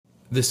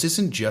This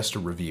isn't just a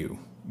review.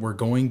 We're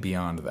going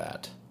beyond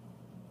that.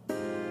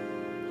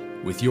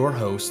 With your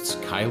hosts,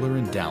 Kyler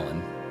and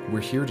Dallin, we're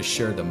here to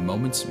share the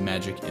moments,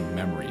 magic, and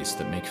memories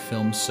that make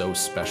film so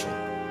special.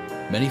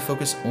 Many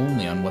focus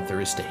only on what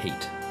there is to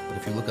hate, but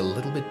if you look a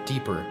little bit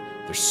deeper,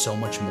 there's so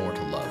much more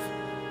to love.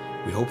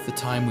 We hope the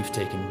time we've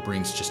taken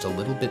brings just a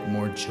little bit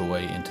more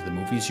joy into the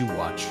movies you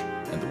watch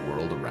and the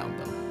world around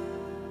them.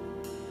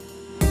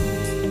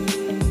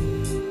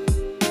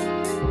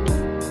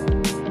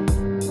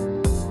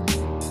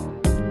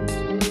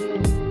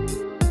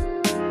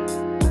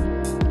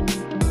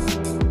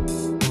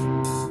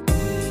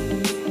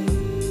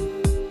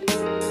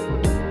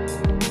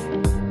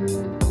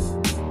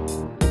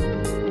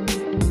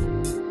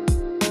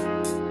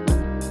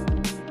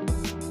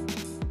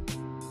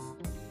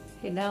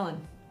 Dallin.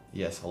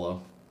 Yes,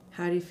 hello.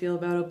 How do you feel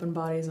about open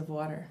bodies of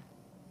water?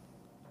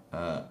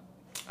 I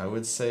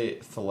would say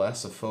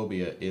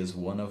thalassophobia is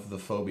one of the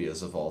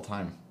phobias of all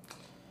time.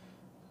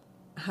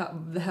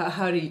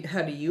 How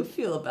do you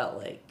feel about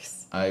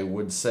lakes? I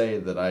would say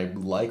that I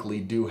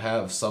likely do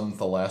have some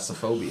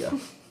thalassophobia.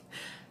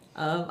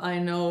 I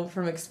know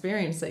from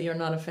experience that you're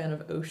not a fan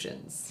of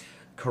oceans.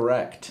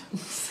 Correct.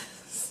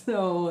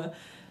 So,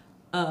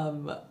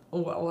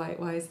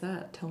 why is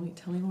that? Tell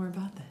me more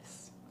about this.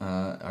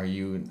 Are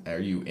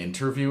you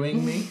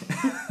interviewing me?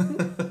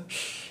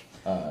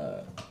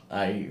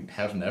 I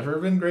have never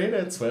been great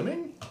at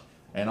swimming,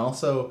 and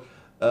also,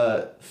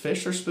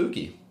 fish are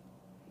spooky.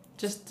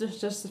 Just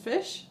the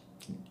fish?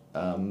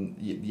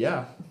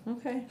 Yeah.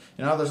 Okay.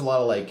 You know how there's a lot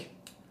of like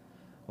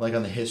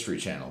on the History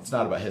Channel. It's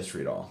not about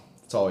history at all.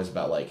 It's always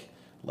about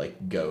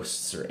like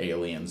ghosts or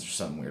aliens or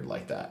something weird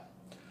like that.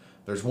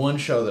 There's one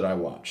show that I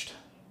watched.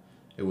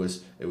 It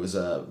was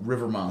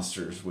River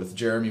Monsters with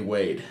Jeremy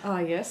Wade. Ah,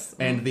 yes.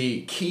 And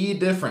the key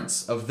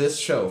difference of this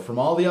show from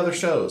all the other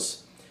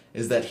shows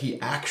is that he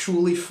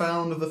actually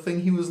found the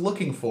thing he was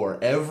looking for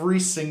every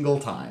single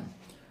time.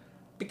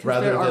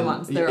 Because there are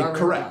monsters.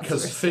 Correct,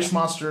 because fish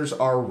monsters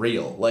are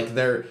real. Like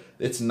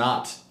it's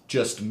not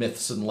just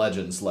myths and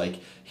legends.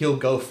 Like he'll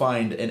go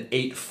find an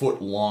 8-foot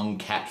long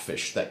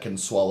catfish that can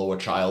swallow a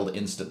child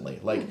instantly.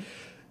 Like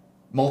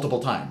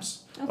multiple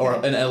times. Okay. Or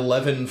an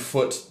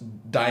 11-foot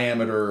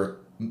diameter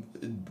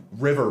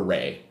river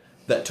ray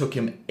that took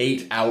him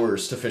 8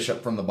 hours to fish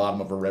up from the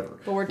bottom of a river.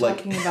 But we're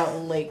talking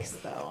about lakes,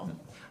 though.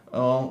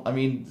 Oh, I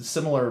mean,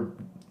 similar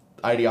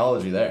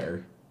ideology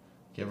there.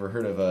 You ever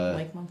heard of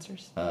lake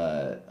monsters?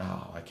 I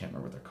can't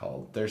remember what they're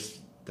called.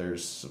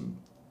 There's some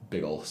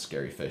big old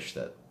scary fish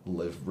that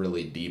live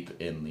really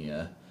deep in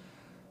the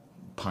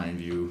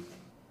Pineview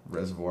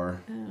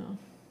Reservoir. Oh.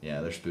 Yeah,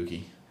 they're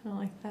spooky. I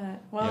like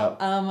that. Well,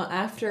 yep.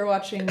 After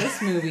watching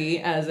this movie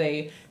as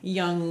a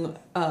young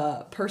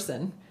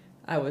person,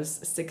 I was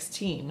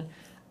 16.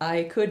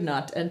 I could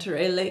not enter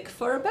a lake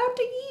for about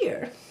a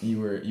year. You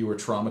were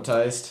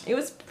traumatized? It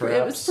was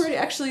pretty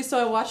actually. So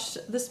I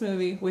watched this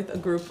movie with a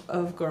group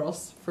of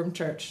girls from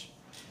church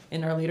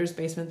in our leader's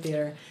basement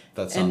theater.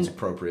 That sounds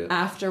appropriate.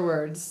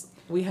 Afterwards,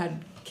 we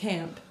had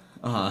camp.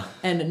 Uh-huh.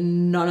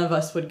 And none of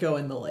us would go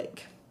in the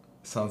lake.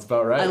 Sounds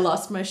about right. I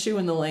lost my shoe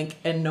in the lake,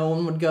 and no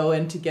one would go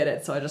in to get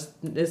it, so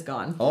it's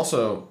gone.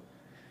 Also,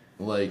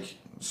 like,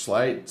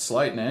 slight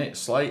side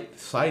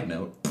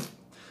note,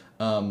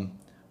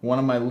 one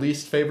of my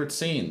least favorite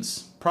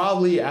scenes,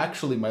 probably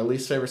actually my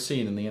least favorite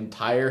scene in the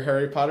entire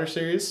Harry Potter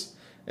series,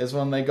 is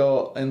when they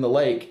go in the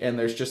lake and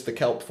there's just the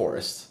kelp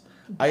forest.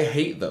 I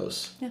hate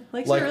those. Yeah,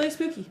 lakes are really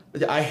spooky.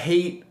 I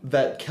hate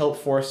that kelp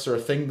forests are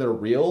a thing that are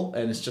real,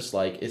 and it's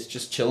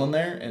just chilling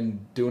there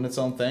and doing its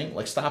own thing.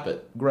 Like, stop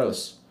it.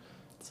 Gross.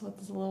 So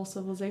it's a little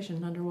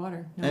civilization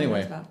underwater. No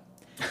anyway. One knows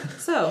about.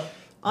 So,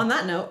 on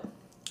that note,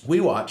 we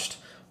watched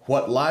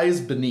What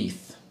Lies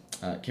Beneath.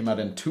 It came out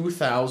in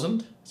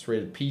 2000. It's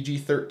rated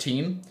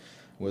PG-13.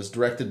 Was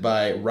directed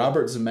by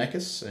Robert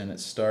Zemeckis, and it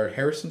starred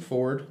Harrison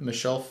Ford,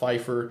 Michelle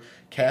Pfeiffer,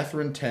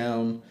 Catherine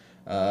Town,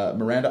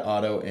 Miranda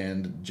Otto,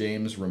 and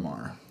James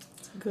Remar.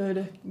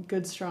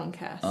 Good strong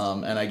cast.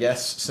 And I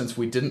guess since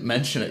we didn't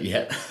mention it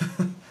yet,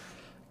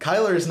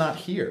 Kyler is not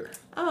here.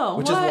 Oh,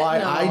 which is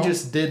why I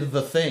just did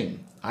the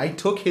thing. I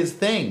took his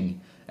thing,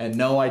 and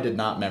no, I did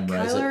not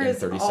memorize Kyler it in 30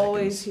 seconds. Kyler is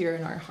always here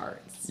in our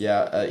hearts.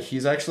 Yeah,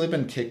 he's actually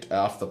been kicked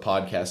off the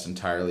podcast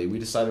entirely. We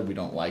decided we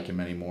don't like him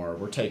anymore.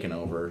 We're taking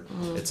over.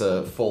 It's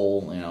a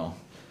full,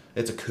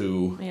 it's a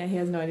coup. Yeah, he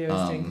has no idea what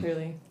he's doing,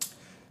 clearly.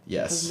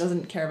 Yes.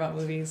 Doesn't care about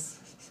movies.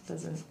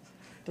 Doesn't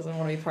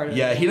want to be part of it.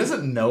 Yeah, he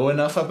doesn't know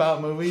enough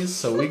about movies,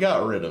 so we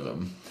got rid of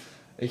him.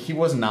 He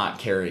was not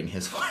carrying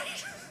his weight.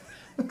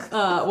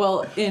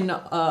 Well, in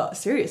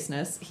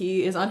seriousness,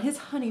 he is on his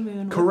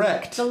honeymoon.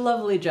 Correct. With the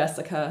lovely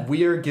Jessica.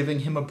 We are giving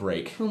him a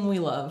break. Whom we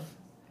love.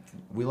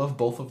 We love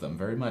both of them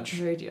very much.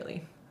 Very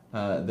dearly.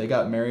 They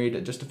got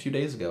married just a few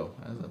days ago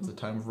at the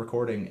time of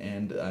recording,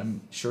 and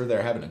I'm sure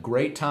they're having a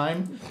great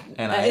time.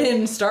 And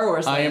in Star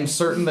Wars I am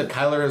certain that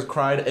Kyler has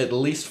cried at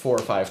least 4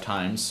 or 5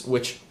 times,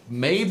 which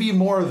may be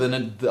more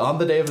than on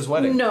the day of his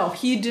wedding. No,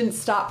 he didn't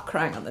stop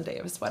crying on the day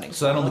of his wedding.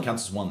 So that only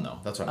counts as 1, though.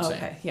 That's what I'm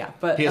saying. Okay, yeah,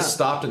 but he has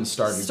stopped and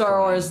started Star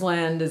crying. Wars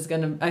Land is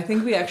gonna. I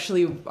think we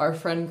actually, our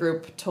friend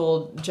group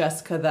told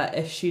Jessica that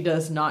if she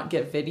does not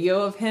get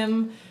video of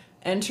him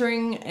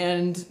entering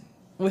and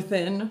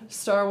within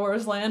Star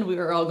Wars Land, we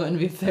are all going to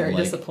be very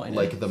disappointed.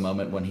 Like the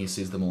moment when he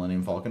sees the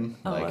Millennium Falcon.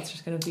 Oh, that's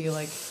just gonna be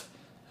like.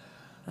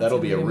 That'll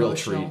be a real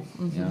treat.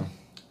 Mm-hmm. Yeah.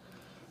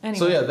 Anyway.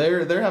 So yeah,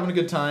 they're having a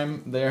good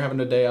time. They're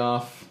having a day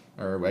off,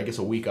 or I guess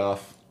a week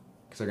off,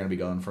 because they're gonna be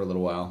gone for a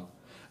little while,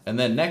 and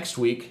then next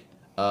week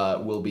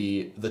will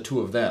be the 2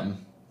 of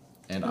them,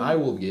 and I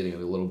will be getting a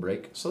little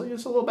break. So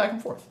it's a little back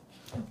and forth,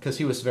 because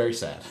he was very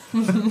sad.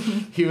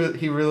 he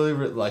really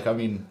like. I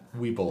mean,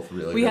 we both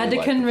really. We had to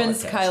liked the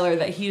convince podcast. Kyler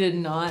that he did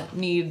not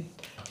need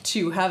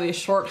to have a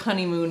short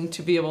honeymoon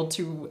to be able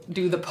to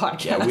do the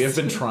podcast. Yeah, we have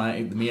been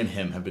trying. Me and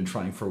him have been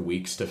trying for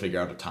weeks to figure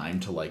out a time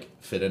to like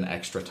fit in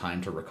extra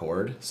time to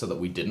record, so that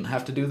we didn't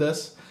have to do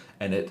this.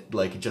 And it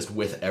like just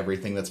with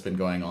everything that's been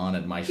going on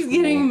at my He's school,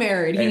 getting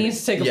married. He and needs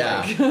to take a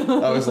break.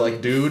 I was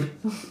like, dude,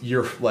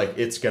 you're like,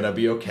 it's gonna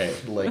be okay.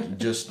 Like,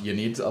 just you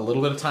need a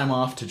little bit of time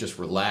off to just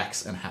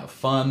relax and have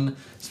fun.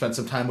 Spend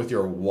some time with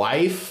your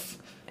wife.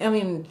 I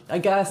mean, I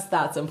guess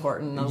that's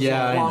important.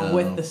 Yeah, along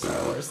with the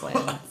Star Wars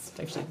Land. It's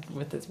actually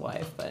with his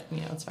wife, but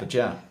it's fine. But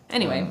yeah.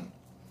 Anyway,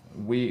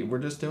 we're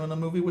just doing a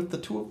movie with the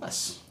 2 of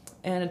us.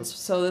 and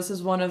this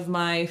is one of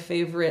my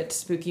favorite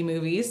spooky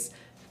movies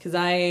because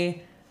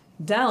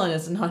Dallin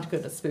is not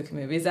good at spooky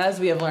movies, as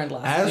we have learned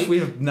last week. As we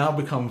have now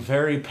become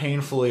very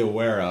painfully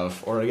aware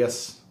of, or I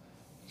guess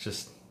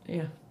just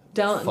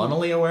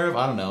funnily aware of.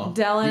 I don't know.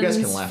 You guys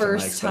can Dallin's laugh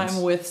first at my expense.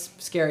 time with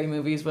scary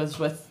movies was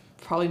with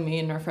probably me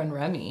and our friend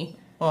Remy.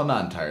 Well,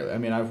 not entirely. I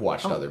mean, I've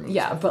watched other movies.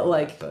 Yeah, but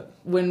like that,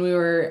 when we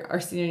were our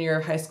senior year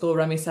of high school,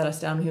 Remy sat us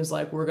down and he was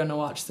like, we're going to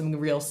watch some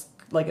real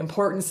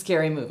important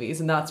scary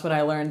movies. And that's when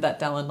I learned that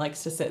Dallin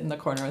likes to sit in the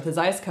corner with his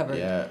eyes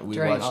covered we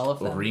during watched all of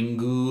them.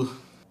 Ringu.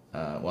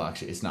 Well,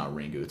 actually, it's not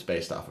Ringu. It's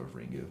based off of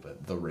Ringu,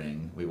 but The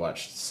Ring. We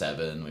watched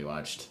Seven. We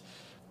watched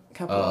A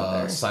couple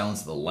other.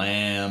 Silence of the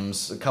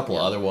Lambs. A couple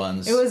other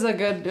ones. It was a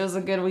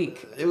good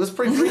week. It was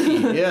pretty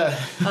freaky, yeah.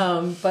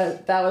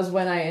 But that was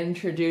when I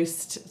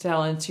introduced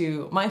Dallin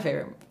to my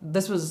favorite.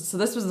 This was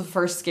the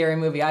first scary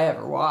movie I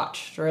ever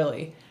watched,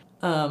 really.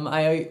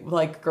 I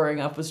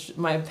growing up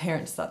my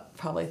parents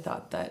probably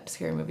thought that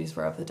scary movies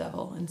were of the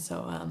devil, and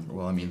so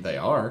Well, I mean, they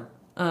are.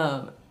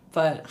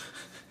 but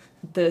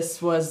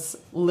this was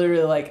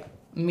literally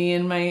me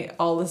and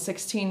all the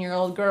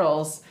 16-year-old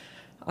girls.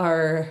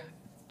 Our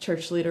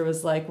church leader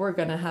was like, we're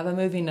gonna have a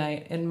movie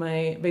night in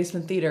my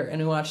basement theater,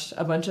 and we watched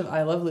a bunch of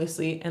I Love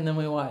Lucy, and then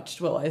we watched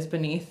What Lies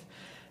Beneath,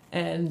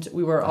 and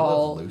we were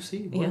all Love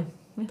Lucy? Yeah.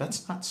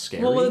 That's not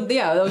scary. Well,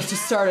 yeah, that was to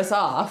start us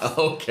off.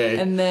 Okay.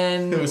 And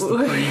then it was the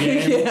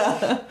pregame.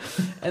 yeah.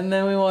 And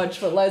then we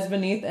watched What Lies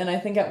Beneath, and I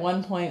think at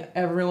one point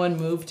everyone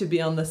moved to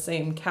be on the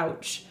same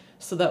couch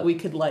so that we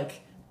could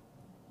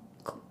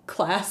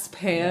clasp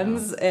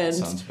hands, and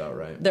sounds about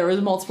right. there was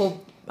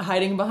multiple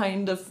hiding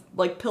behind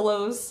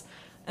pillows,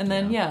 and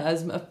then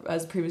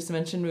as previously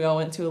mentioned, we all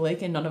went to a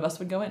lake and none of us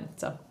would go in.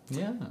 So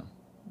yeah,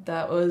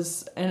 that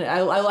was, and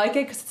I like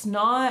it because it's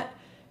not.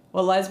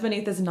 What Lies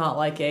Beneath is not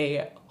like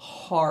a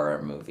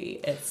horror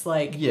movie. It's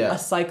a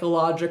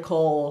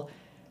psychological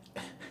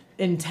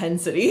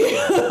intensity.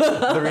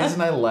 The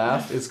reason I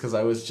laugh is because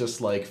I was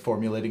just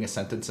formulating a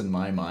sentence in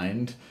my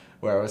mind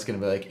where I was going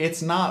to be like,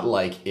 it's not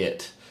like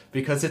it.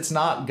 Because it's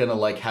not going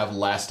to have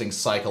lasting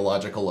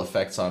psychological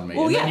effects on me.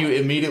 Well, and then you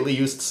immediately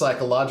used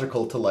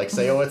psychological to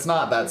say, oh, it's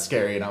not that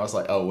scary. And I was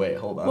like, oh, wait,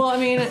 hold on. Well, I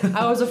mean,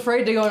 I was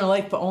afraid to go in a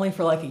lake, but only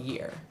for a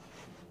year.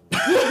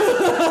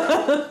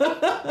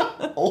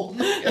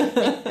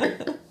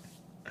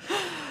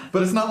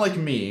 But it's not like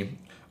me,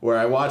 where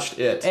I watched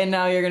it. And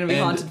now you're going to be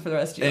haunted for the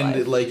rest of your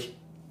life.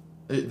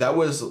 And that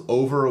was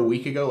over a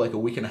week ago, a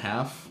week and a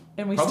half.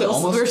 And we're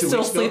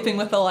still sleeping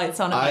with the lights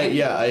on at night.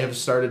 I have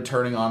started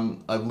turning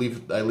on. I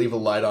leave a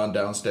light on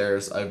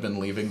downstairs. I've been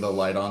leaving the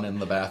light on in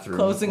the bathroom,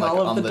 closing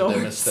all of on the doors.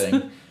 Dimmest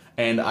thing.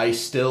 And I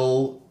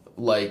still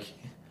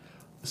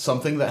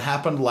something that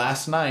happened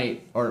last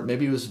night, or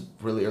maybe it was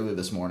really early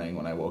this morning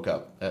when I woke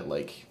up at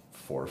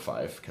 4 or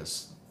 5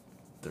 because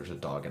there's a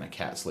dog and a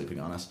cat sleeping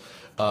on us.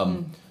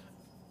 Oh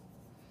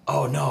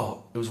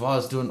no! It was while I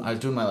was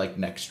doing my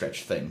neck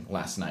stretch thing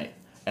last night.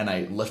 And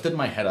I lifted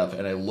my head up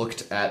and I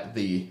looked at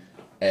the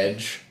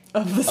edge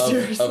of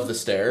the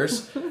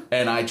stairs.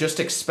 And I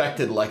just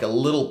expected a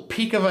little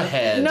peek of a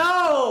head.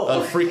 No!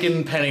 Of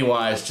freaking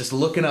Pennywise just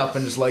looking up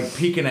and just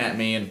peeking at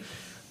me. And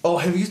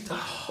have you?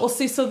 Oh. Well,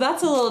 see, so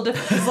that's a little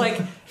different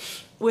because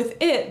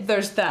with it,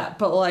 there's that.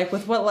 But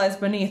with What Lies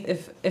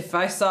Beneath, if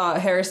I saw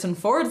Harrison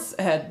Ford's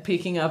head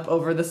peeking up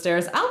over the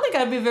stairs, I don't think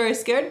I'd be very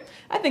scared.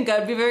 I think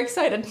I'd be very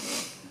excited.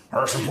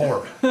 Harrison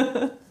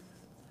Ford.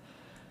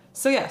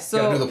 So yeah,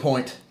 Gotta do the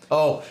point.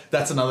 Oh,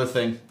 that's another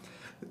thing.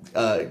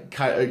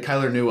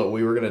 Kyler knew what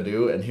we were gonna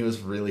do, and he was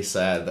really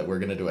sad that we're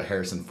gonna do a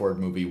Harrison Ford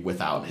movie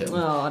without him.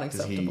 Oh,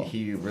 unacceptable.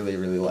 He really,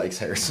 really likes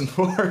Harrison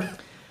Ford.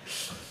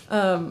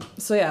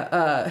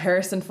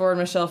 Harrison Ford,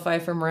 Michelle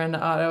Pfeiffer, Miranda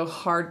Otto,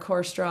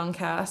 hardcore strong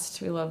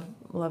cast. We love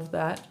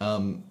that.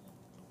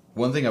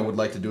 One thing I would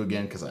like to do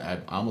again, because I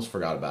almost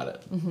forgot about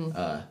it.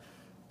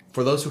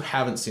 For those who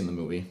haven't seen the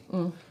movie,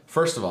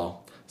 first of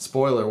all,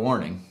 spoiler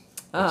warning,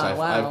 which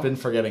I've been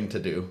forgetting to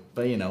do,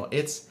 but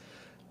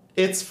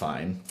it's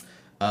fine.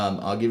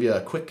 I'll give you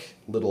a quick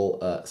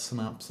little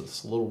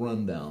synopsis, a little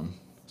rundown,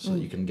 so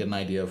you can get an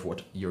idea of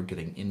what you're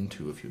getting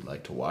into if you'd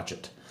like to watch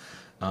it.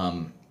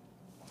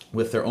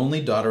 With their only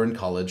daughter in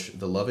college,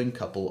 the loving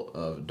couple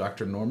of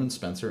Dr. Norman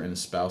Spencer and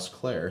his spouse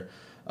Claire,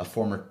 a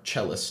former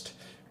cellist,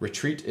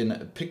 retreat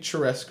in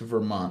picturesque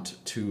Vermont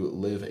to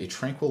live a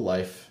tranquil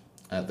life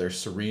at their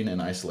serene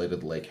and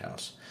isolated lake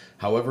house.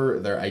 However,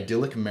 their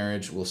idyllic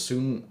marriage will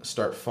soon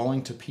start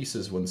falling to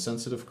pieces when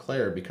sensitive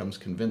Claire becomes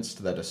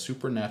convinced that a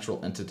supernatural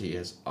entity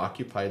has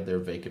occupied their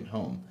vacant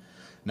home.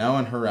 Now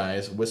in her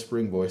eyes,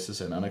 whispering voices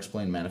and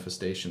unexplained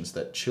manifestations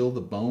that chill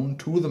the bone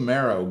to the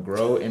marrow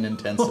grow in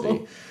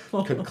intensity.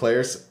 Could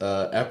Claire's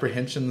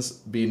apprehensions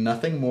be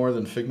nothing more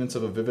than figments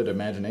of a vivid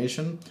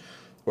imagination?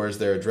 Or is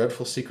there a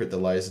dreadful secret that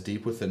lies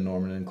deep within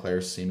Norman and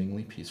Claire's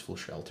seemingly peaceful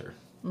shelter?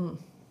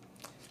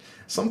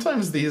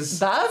 Sometimes these...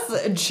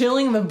 That's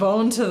chilling the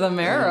bone to the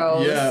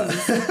marrow. Yeah.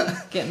 This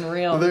is getting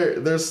real.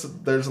 There's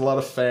a lot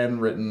of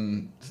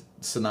fan-written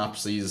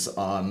synopses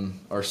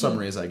or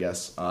summaries, I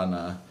guess,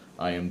 on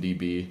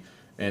IMDb.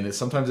 And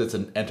sometimes it's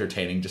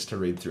entertaining just to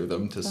read through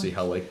them to see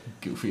how,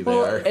 goofy they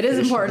are. It is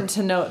important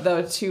to note,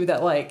 though, too,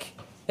 that,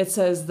 it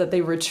says that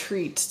they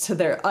retreat to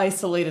their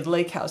isolated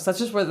lake house. That's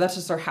just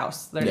their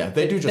house. They live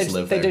there.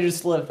 They do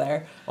just live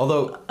there.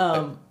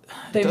 Although...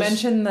 They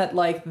mentioned that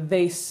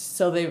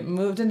they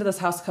moved into this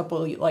house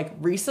couple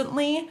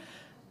recently,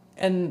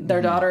 and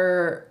their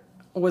daughter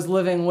was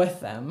living with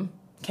them,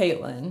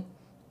 Caitlin,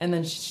 and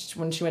then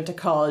when she went to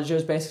college, it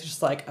was basically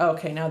just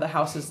okay, now the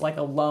house is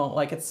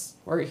alone,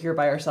 we're here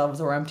by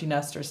ourselves, we're empty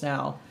nesters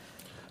now.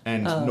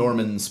 And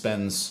Norman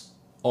spends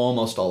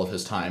almost all of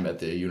his time at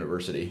the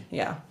university.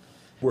 Yeah.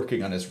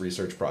 Working on his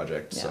research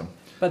project. Yeah. So.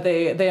 But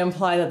they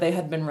imply that they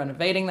had been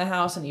renovating the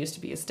house and it used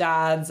to be his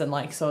dad's,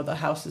 and so the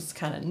house is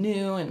kind of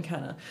new and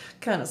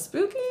kind of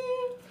spooky.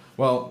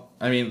 Well,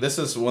 I mean, this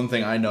is one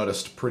thing I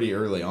noticed pretty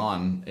early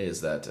on is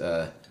that,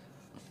 a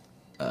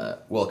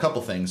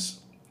couple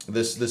things.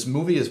 This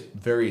movie is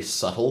very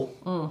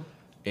subtle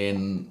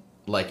in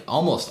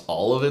almost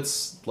all of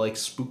its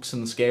spooks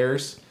and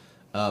scares.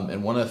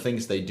 And one of the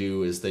things they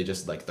do is they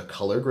just the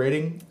color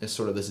grading is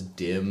sort of this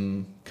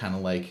dim kind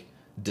of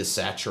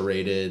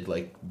desaturated,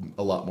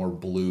 a lot more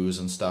blues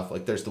and stuff.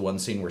 There's the one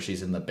scene where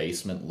she's in the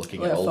basement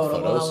looking at old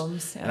photos.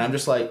 Albums, yeah. And I'm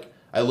just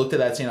I looked at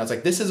that scene, I was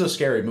this is a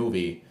scary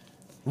movie.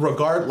 You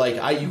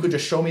could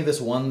just show me this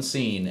one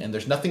scene and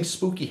there's nothing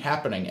spooky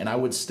happening and I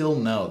would still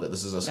know that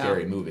this is a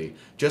scary movie.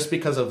 Just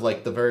because of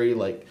the very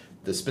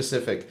the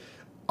specific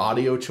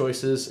audio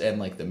choices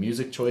and the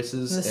music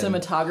choices. And the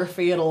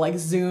cinematography, it'll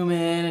zoom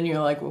in and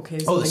you're okay,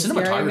 the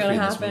cinematography in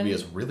this movie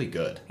is really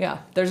good. Yeah.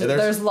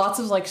 There's lots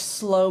of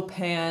slow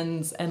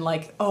pans and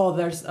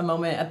there's a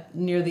moment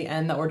near the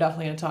end that we're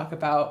definitely going to talk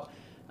about.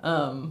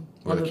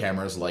 Where the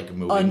camera's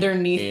moving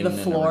underneath the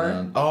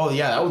floor. Oh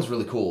yeah, that one's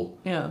really cool.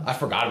 Yeah. I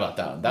forgot about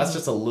that one. That's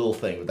just a little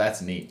thing, but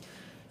that's neat.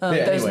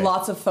 There's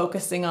lots of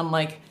focusing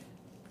on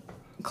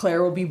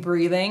Claire will be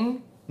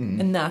breathing.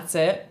 And that's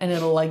it, and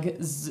it'll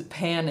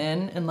pan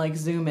in and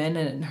zoom in,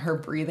 and her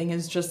breathing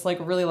is just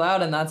really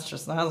loud, and that's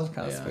kind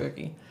of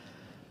spooky.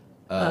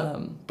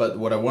 But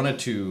what I wanted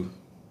to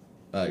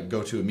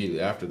go to immediately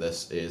after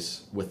this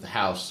is with the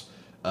house,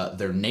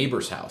 their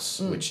neighbor's house,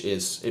 which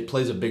it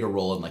plays a bigger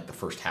role in the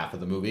first half of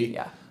the movie.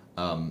 Yeah,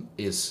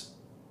 is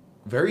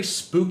very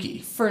spooky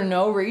for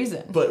no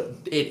reason, but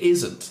it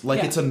isn't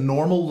it's a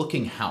normal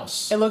looking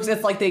house. It's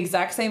the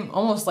exact same,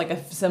 almost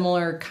a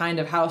similar kind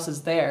of house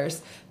as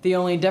theirs. The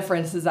only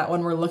difference is that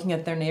when we're looking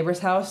at their neighbor's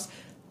house,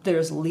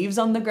 there's leaves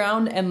on the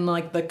ground and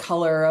the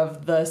color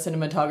of the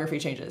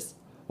cinematography changes.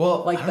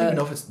 Well, I don't even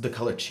know if it's the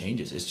color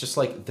changes. It's just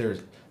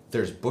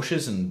there's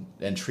bushes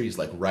and trees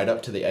right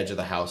up to the edge of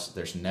the house.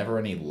 There's never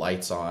any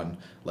lights on.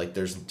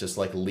 There's just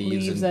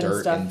leaves and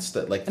dirt and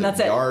stuff.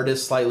 The yard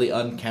is slightly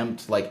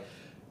unkempt.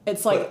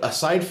 It's but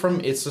aside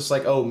from, it's just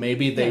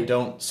maybe they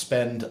don't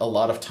spend a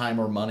lot of time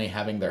or money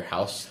having their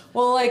house.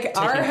 Well,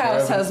 our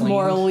house has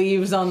more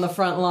leaves on the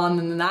front lawn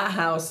than that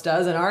house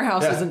does, and our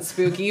house isn't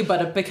spooky,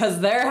 but because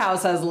their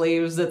house has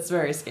leaves, it's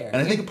very scary. And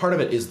I think part of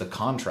it is the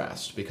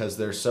contrast, because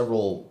there's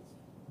several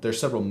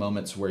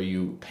moments where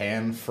you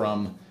pan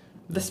from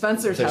the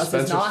Spencer's house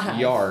does not have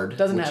yard,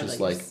 doesn't which have is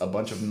leaves. A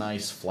bunch of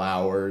nice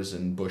flowers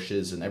and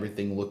bushes, and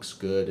everything looks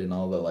good, and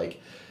all the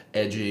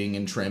edging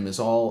and trim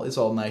is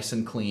all nice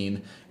and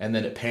clean, and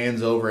then it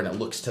pans over and it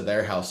looks to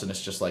their house and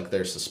it's just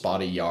there's a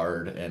spotty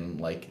yard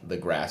and the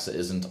grass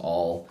isn't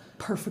all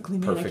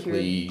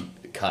perfectly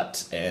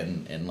cut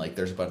and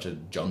there's a bunch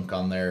of junk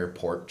on their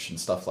porch and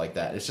stuff like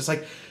that. It's just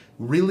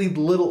really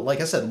little, like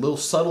I said, little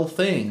subtle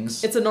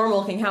things. It's a normal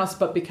looking house,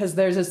 but because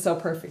theirs is so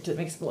perfect, it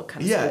makes it look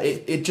kind of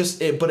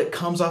spooky. But it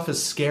comes off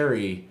as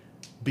scary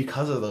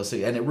because of those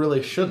things, and it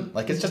really shouldn't.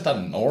 Like, it's just a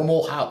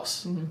normal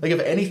house. Like, if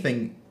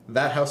anything,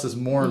 that house is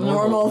more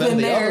normal than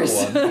the theirs.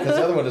 other one, because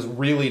the other one is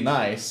really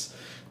nice.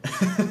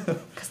 Because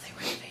they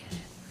renovated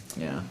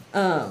it.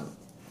 Yeah.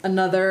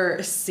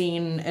 Another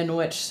scene in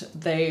which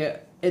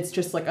it's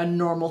just like a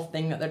normal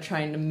thing that they're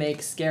trying to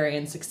make scary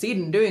and succeed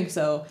in doing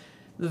so.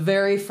 The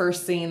very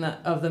first scene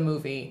of the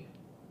movie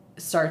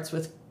starts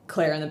with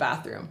Claire in the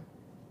bathroom.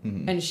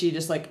 And she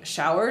just like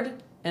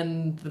showered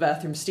and the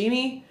bathroom's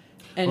steamy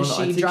and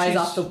she dries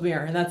off the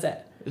mirror and that's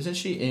it. Isn't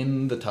she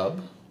in the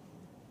tub?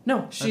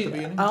 No,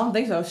 I don't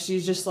think so.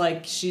 She's just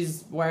like,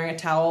 she's wearing a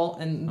towel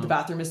and the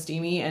bathroom is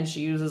steamy and she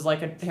uses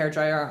like a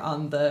hairdryer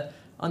on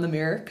the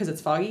mirror because it's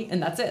foggy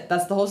and that's it.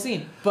 That's the whole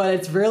scene. But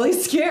it's really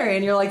scary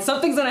and you're like,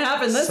 something's gonna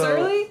happen this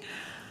early?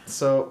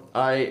 So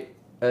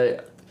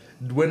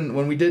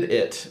when we did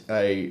it,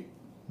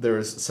 there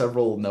was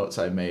several notes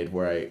I made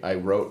where I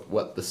wrote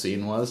what the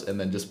scene was and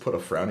then just put a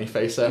frowny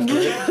face after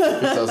it.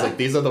 Because I was like,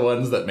 these are the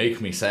ones that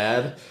make me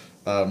sad.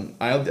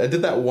 I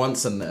did that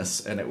once in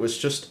this, and it was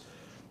just,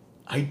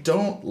 I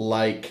don't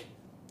like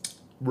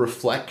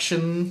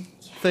reflection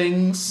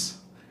things.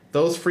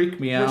 Those freak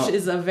me out. Which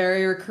is a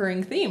very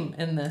recurring theme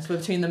in this,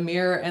 between the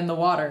mirror and the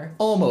water.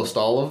 Almost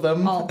all of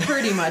them.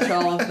 Pretty much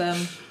all of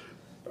them.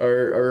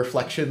 Are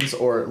reflections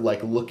or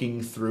like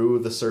looking through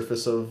the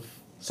surface of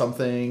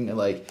something,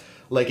 like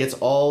it's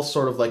all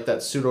sort of like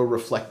that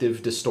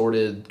pseudo-reflective,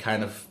 distorted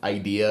kind of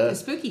idea. It's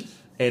spooky.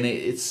 And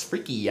it's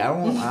freaky. I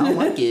don't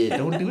like it.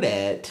 Don't do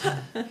that.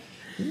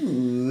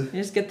 Ooh. You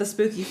just get the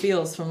spooky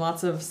feels from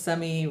lots of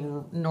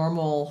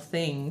semi-normal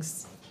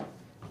things.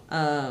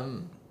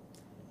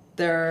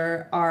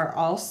 There are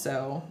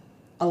also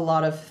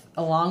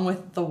along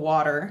with the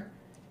water,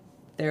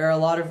 there are a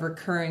lot of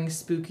recurring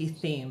spooky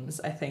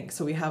themes, I think.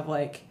 So we have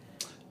like...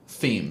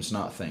 Themes,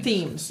 not things.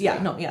 Themes,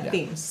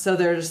 themes. So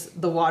there's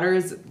the water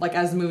is, like,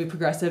 as the movie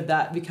progresses,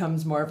 that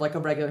becomes more of like a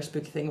regular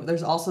spooky thing. But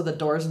there's also the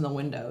doors and the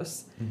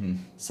windows.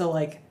 So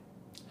like,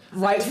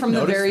 right from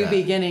the very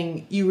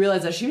beginning, you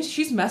realize that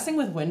she's messing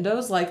with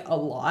windows like a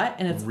lot,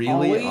 and it's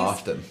really always,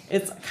 often.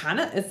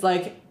 It's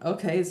like,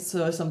 okay,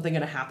 so is something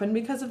gonna happen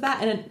because of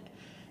that? And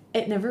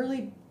it never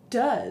really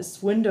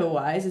does window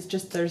wise. It's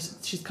just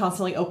she's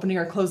constantly opening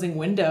or closing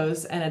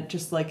windows and it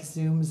just like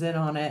zooms in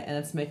on it and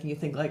it's making you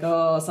think like,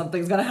 oh,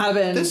 something's gonna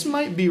happen. This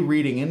might be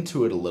reading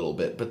into it a little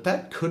bit, but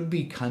that could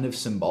be kind of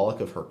symbolic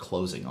of her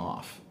closing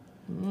off.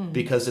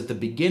 Because at the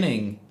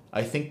beginning,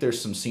 I think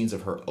there's some scenes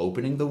of her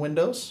opening the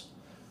windows,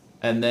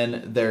 and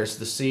then there's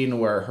the scene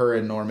where her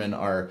and Norman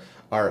are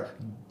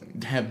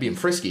being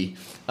frisky,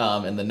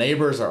 and the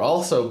neighbors are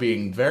also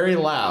being very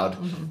loud,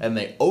 and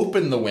they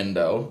open the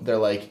window. They're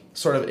like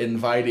sort of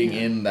inviting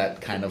in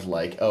that kind of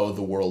like, oh,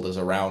 the world is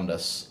around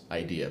us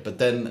idea. But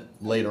then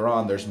later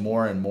on, there's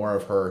more and more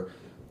of her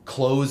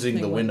closing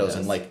the windows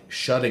and like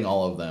shutting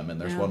all of them. And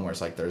there's one where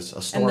it's like there's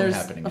a storm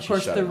happening. Of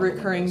course, the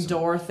recurring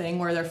door thing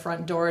where their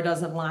front door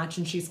doesn't latch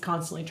and she's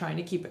constantly trying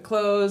to keep it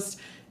closed.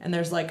 And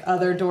there's like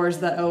other doors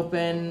that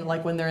open,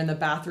 like when they're in the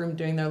bathroom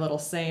doing their little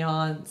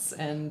seance,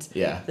 and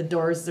the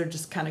doors are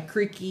just kind of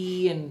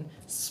creaky and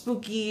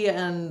spooky,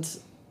 and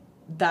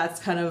that's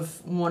kind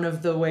of one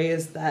of the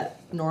ways that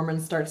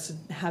Norman starts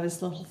to have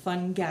his little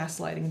fun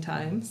gaslighting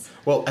times.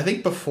 Well, I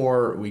think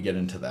before we get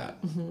into that,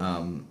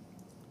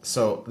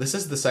 so this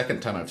is the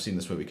second time I've seen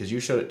this movie, because you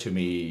showed it to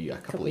me a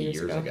couple of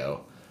years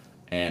ago,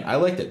 and I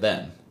liked it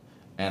then.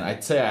 And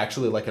I'd say I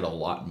actually like it a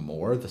lot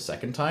more the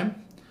second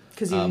time.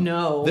 Because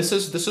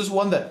this is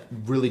one that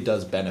really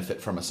does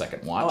benefit from a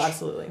second watch. Oh,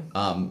 absolutely.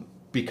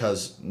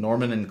 Because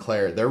Norman and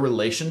Claire, their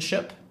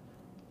relationship,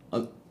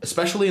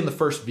 especially in the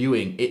first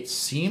viewing, it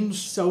seems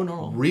so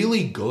normal,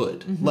 really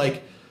good.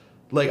 Like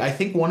I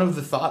think one of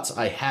the thoughts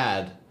I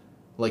had,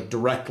 like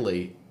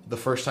directly the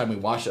first time we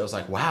watched it, I was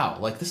like, wow,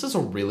 like this is a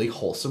really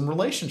wholesome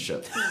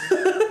relationship.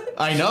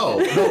 I know.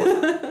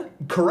 No,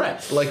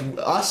 correct. Like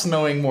us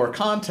knowing more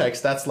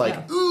context, that's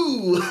like,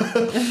 ooh.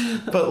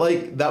 But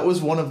like that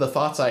was one of the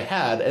thoughts I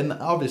had, and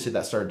obviously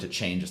that started to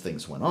change as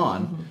things went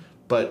on.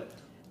 But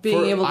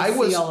I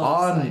was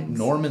on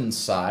Norman's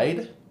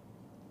side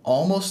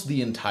almost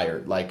the entire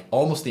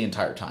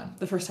time.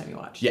 The first time you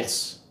watched.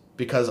 Yes,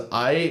 because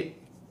I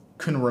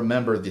can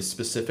remember the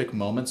specific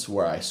moments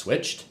where I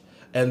switched,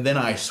 and then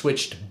I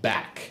switched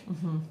back.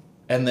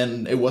 And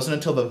then it wasn't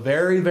until the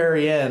very,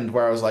 very end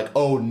where I was like,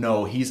 oh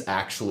no, he's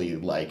actually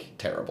like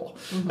terrible.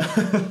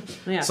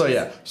 So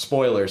yeah,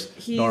 spoilers,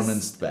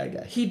 Norman's the bad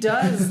guy. He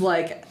does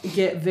like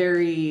get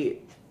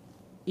very,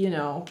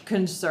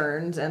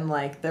 concerned, and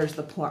like there's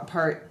the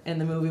part in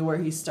the movie where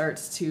he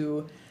starts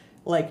to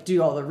like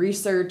do all the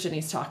research, and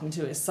he's talking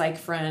to his psych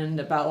friend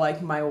about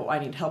like I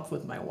need help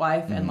with my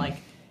wife, and like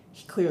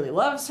he clearly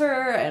loves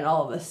her and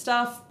all of this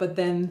stuff, but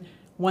then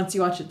once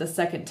you watch it the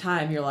second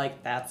time, you're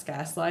like, that's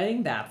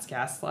gaslighting, that's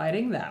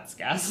gaslighting, that's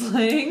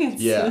gaslighting.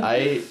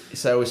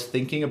 I was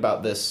thinking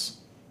about this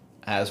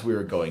as we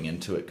were going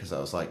into it, because I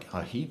was like,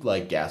 he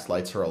like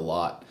gaslights her a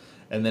lot.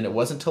 And then it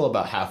wasn't until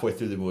about halfway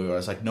through the movie where I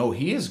was like, no,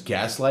 he is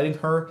gaslighting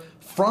her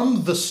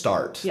from the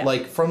start. Yeah.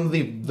 Like, from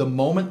the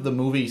moment the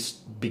movie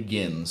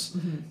begins,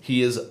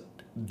 he is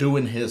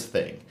doing his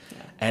thing. Yeah.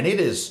 And it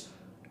is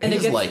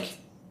like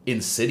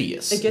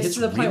insidious. It gets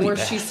to the point really where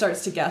bad. she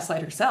starts to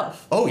gaslight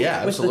herself. Oh,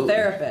 yeah, absolutely. With the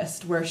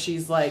therapist, where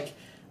she's like,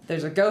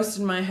 there's a ghost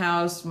in my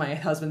house, my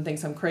husband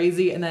thinks I'm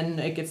crazy, and then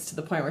it gets to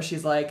the point where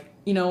she's like,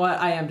 you know what,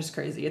 I am just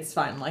crazy, it's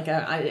fine. Like,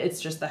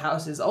 it's just the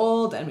house is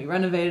old, and we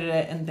renovated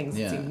it, and things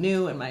seem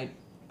new, and my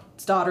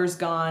daughter's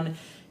gone,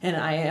 and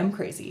I am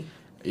crazy.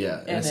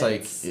 Yeah, and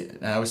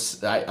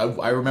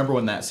I remember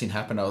when that scene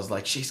happened, I was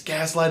like, she's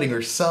gaslighting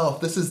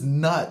herself, this is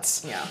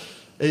nuts. Yeah.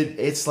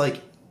 It's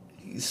like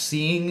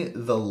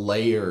seeing the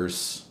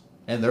layers,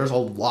 and there's a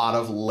lot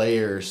of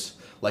layers.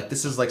 Like,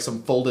 this is like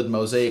some folded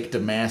mosaic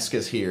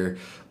Damascus here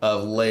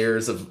of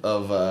layers of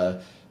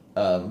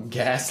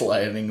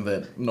gaslighting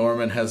that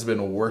Norman has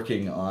been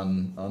working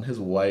on his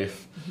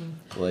wife.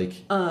 Mm-hmm. Like,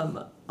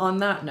 on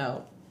that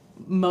note,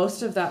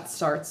 most of that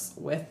starts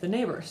with the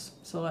neighbors.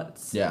 So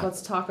let's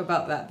talk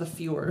about that. The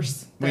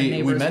viewers.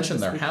 We mentioned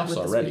their house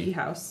already. The spooky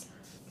house,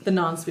 the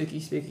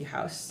non-spooky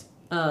house.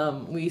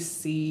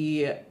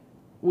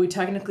 We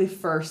technically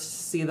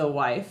first see the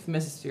wife,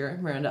 Mrs. Fear,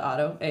 Miranda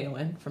Otto,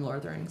 Eowyn from Lord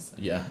of the Rings.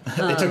 Yeah.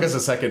 It took us a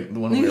second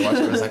when we were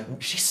watching it. I was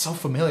like, she's so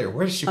familiar.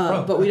 Where is she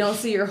from? But we don't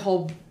see her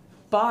whole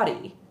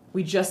body.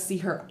 We just see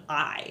her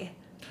eye.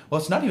 Well,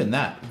 it's not even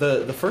that.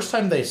 The first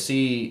time they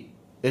see,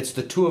 it's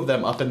the two of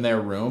them up in their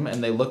room,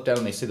 and they look down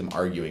and they see them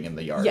arguing in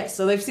the yard. Yes,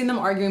 so they've seen them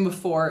arguing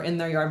before in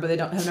their yard, but they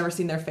have never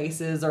seen their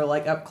faces or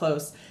like up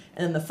close.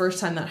 And then the first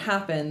time that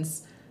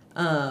happens,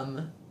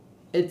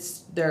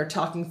 they're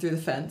talking through the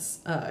fence,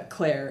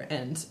 Claire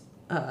and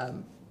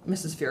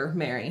Mrs. Fear,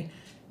 Mary,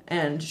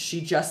 and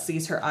she just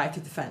sees her eye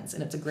through the fence,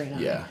 and it's a green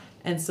eye. Yeah.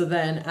 And so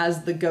then,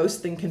 as the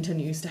ghost thing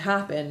continues to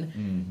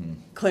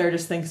happen, Claire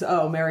just thinks,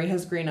 "Oh, Mary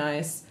has green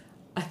eyes.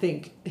 I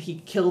think he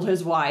killed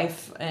his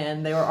wife,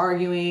 and they were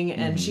arguing,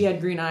 and she had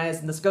green eyes,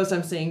 and this ghost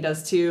I'm seeing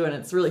does too, and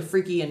it's really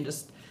freaky and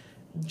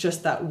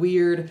just that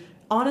weird."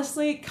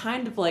 Honestly,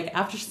 kind of like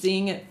after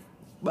seeing it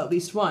at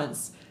least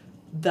once.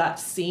 That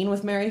scene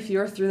with Mary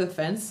Fear through the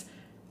fence,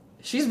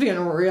 she's being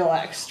real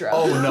extra.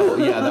 Oh, no.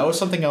 Yeah, that was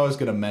something I was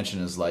going to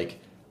mention is, like,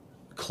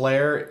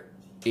 Claire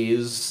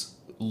is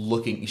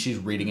she's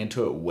reading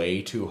into it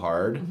way too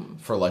hard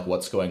for, like,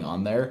 what's going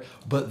on there.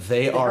 But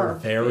they are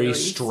very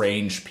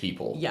strange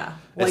people. Yeah.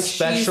 Like,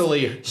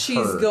 especially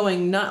she's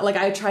going not like,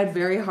 I tried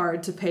very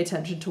hard to pay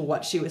attention to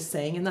what she was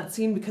saying in that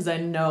scene because I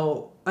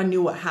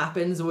knew what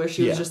happens where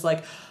she was just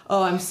like,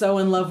 oh, I'm so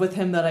in love with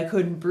him that I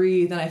couldn't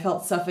breathe and I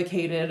felt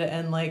suffocated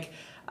and like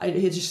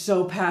he's just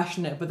so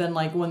passionate. But then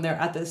like when they're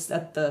at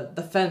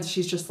the fence,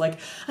 she's just like,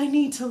 I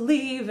need to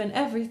leave and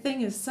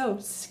everything is so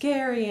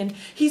scary and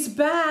he's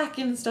back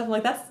and stuff.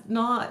 Like that's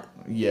not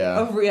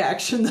a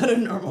reaction that a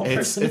normal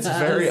person has. It's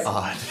very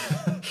odd.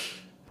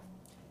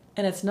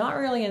 And it's not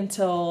really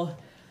until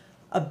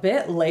a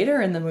bit later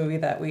in the movie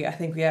that I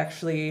think we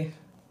actually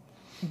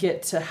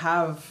get to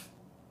have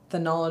the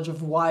knowledge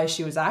of why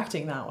she was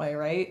acting that way,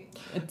 right?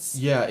 It's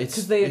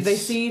because they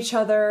see each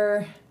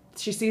other.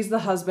 She sees the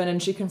husband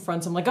and she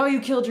confronts him like, "Oh, you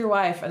killed your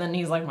wife," and then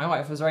he's like, "My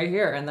wife was right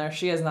here," and there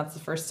she is, and that's the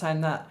first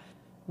time that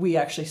we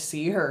actually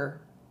see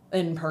her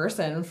in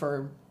person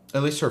for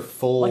at least her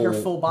full body, her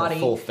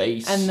full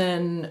face, and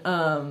then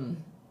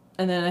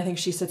I think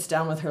she sits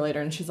down with her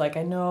later and she's like,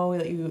 "I know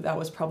that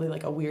was probably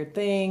like a weird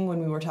thing when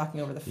we were talking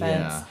over the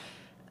fence." Yeah.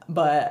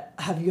 But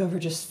have you ever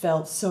just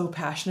felt so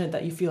passionate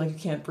that you feel like you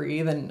can't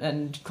breathe?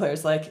 And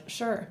Claire's like,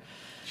 sure.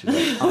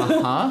 She's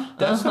like,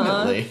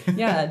 definitely.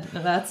 Yeah,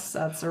 that's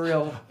a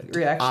real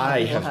reaction.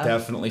 I have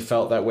definitely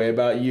felt that way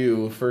about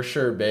you, for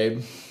sure,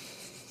 babe.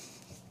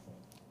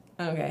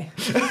 Okay.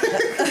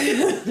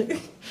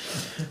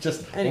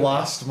 Just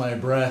lost my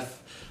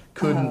breath.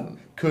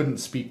 Couldn't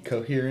speak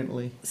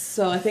coherently.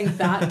 So I think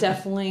that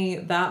definitely,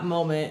 that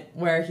moment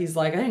where he's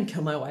like, I didn't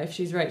kill my wife,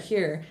 she's right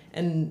here,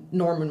 and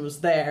Norman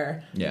was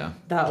there. Yeah.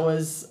 That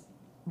was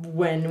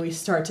when we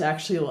start to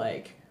actually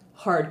like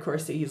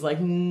hardcore see. He's like,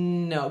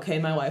 no, okay,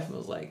 my wife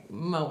was like,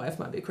 my wife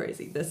might be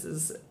crazy.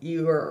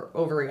 You are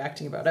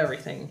overreacting about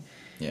everything.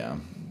 Yeah.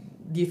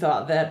 You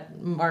thought that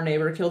our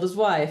neighbor killed his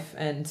wife,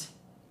 and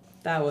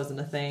that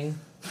wasn't a thing.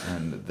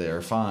 And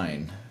they're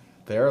fine.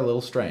 They're a little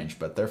strange,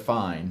 but they're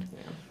fine. Yeah.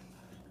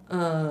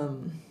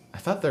 I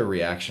thought their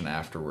reaction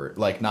afterward,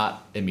 like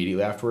not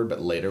immediately afterward, but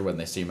later when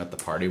they see him at the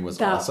party,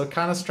 was also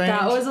kind of strange.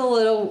 That was a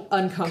little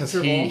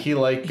uncomfortable. Because he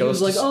like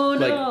goes to oh,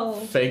 no.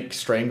 Like fake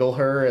strangle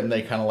her, and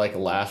they kind of like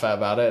laugh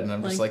about it, and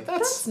I'm just like,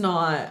 that's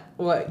not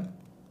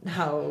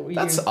how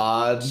that's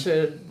odd.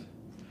 Should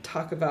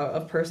talk about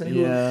a person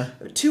who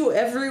to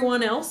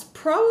everyone else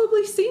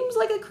probably seems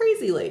like a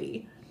crazy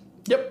lady.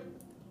 Yep.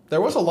 There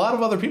was a lot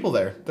of other people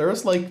there. There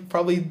was, like,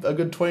 probably a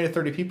good 20 to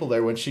 30 people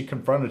there when she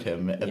confronted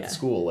him at the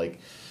school. Like,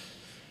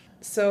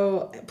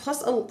 so,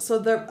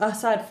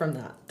 aside from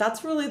that,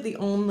 that's really the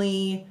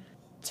only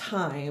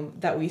time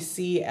that we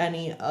see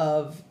any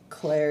of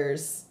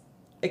Claire's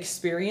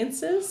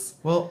experiences.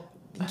 Well,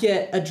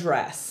 get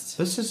addressed.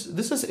 This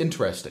is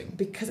interesting.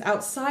 Because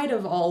outside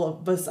of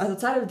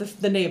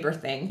the neighbor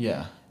thing,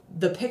 yeah,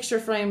 the picture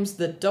frames,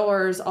 the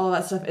doors, all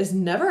that stuff is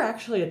never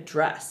actually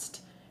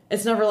addressed.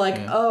 It's never like,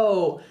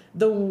 oh,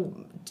 the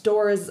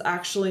door is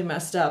actually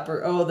messed up,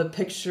 or oh, the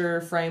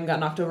picture frame got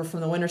knocked over from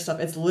the wind or stuff.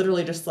 It's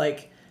literally just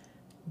like,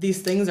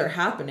 these things are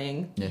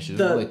happening. Yeah, she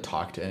doesn't really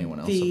talk to anyone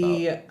else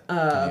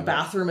about the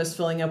bathroom is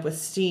filling up with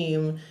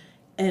steam,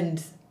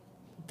 and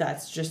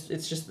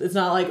it's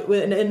not like,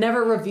 it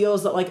never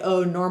reveals that like,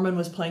 oh, Norman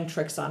was playing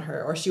tricks on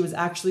her, or she was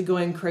actually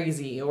going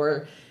crazy,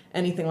 or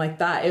anything like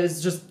that. It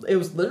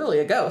was literally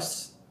a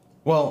ghost.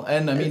 Well,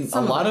 and I mean,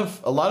 a lot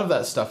of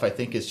that stuff I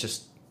think is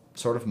just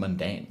sort of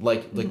mundane.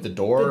 Like the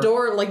door. The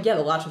door, like, yeah,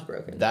 the latch was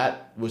broken.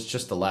 That was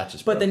just the latch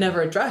is broken. But they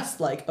never addressed,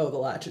 like, oh, the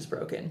latch is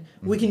broken.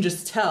 Mm-hmm. We can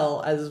just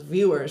tell as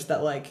viewers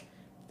that, like,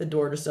 the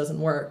door just doesn't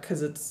work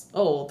because it's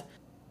old.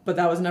 But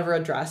that was never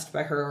addressed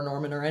by her or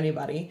Norman or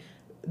anybody.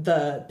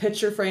 The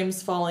picture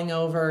frames falling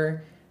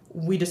over,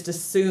 we have to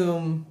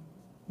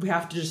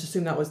just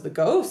assume that was the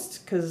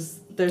ghost, because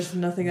there's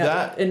nothing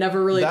that it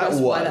never really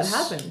addressed why that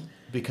happened.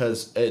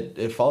 Because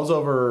it falls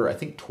over, I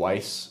think,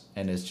 twice,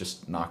 and is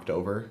just knocked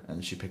over,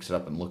 and she picks it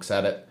up and looks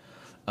at it.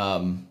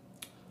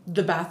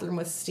 The bathroom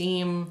with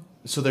steam.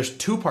 So there's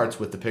two parts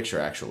with the picture,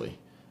 actually.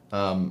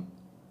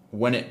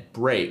 When it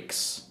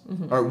breaks,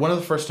 or one of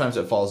the first times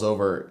it falls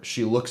over,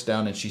 she looks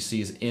down and she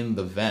sees in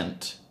the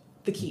vent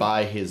the key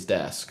by his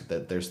desk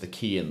that there's the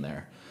key in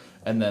there.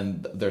 And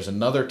then there's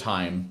another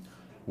time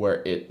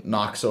where it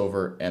knocks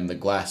over and the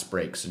glass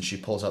breaks, and she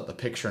pulls out the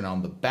picture, and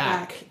on the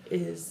back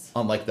is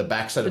on like the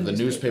back side of the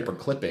newspaper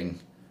clipping,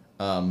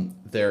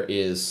 there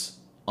is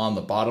on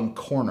the bottom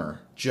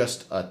corner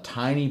just a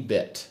tiny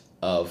bit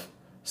of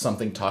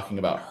something talking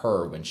about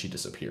her when she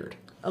disappeared.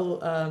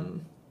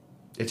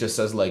 It just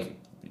says like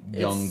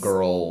young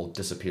girl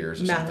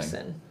disappears or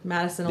something.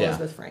 Madison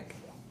Elizabeth Frank.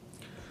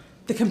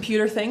 The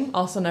computer thing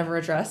also never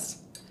addressed.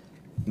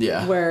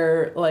 Yeah.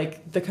 Where,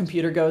 like, the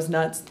computer goes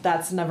nuts.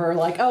 That's never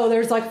like, oh,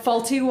 there's, like,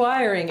 faulty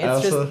wiring.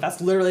 It's that's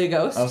literally a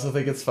ghost. I also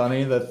think it's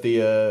funny that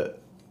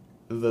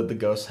the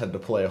ghost had to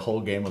play a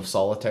whole game of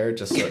solitaire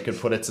just so it could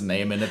put its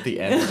name in at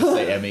the end and just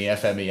say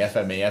MEF, MEF,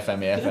 MEF,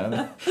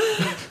 MEF.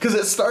 Because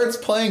it starts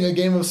playing a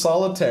game of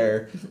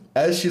solitaire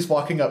as she's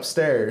walking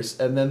upstairs,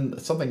 and then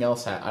something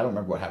else I don't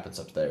remember what happens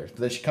upstairs. But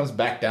then she comes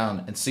back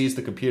down and sees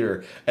the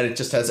computer, and it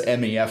just has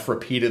MEF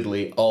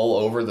repeatedly all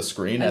over the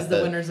screen. As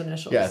the winner's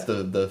initials. Yeah,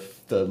 the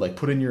like,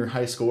 put in your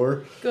high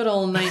score. Good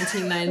old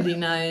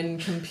 1999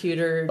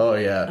 computer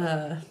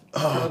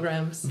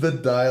programs. The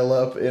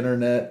dial-up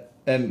internet.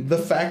 And the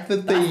fact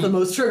that that's the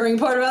most triggering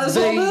part about this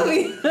whole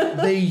movie.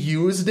 They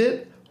used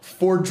it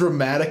for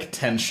dramatic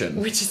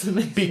tension. Which is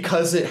amazing.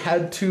 Because it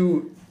had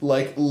to,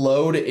 like,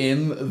 load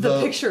in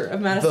the picture of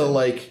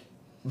Madison.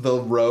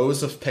 The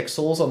rows of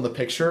pixels on the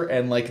picture,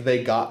 and, like,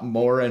 they got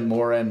more and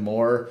more and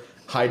more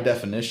high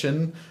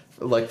definition,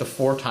 like, the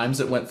 4 times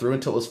it went through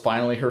until it was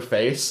finally her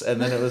face,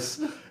 and then it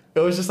was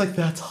just like,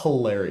 that's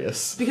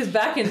hilarious. Because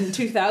back in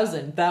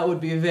 2000, that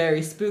would be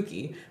very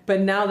spooky.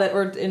 But now that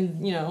we're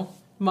in,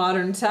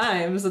 modern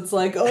times, it's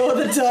like, oh,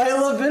 the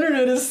dial-up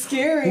internet is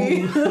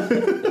scary. It's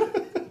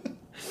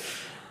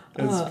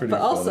pretty but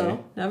funny.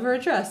 Also never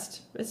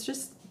addressed. It's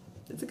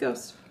a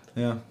ghost.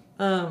 Yeah.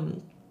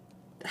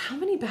 How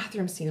many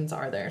bathroom scenes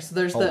are there? So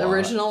there's the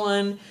original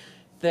one.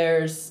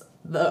 There's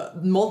the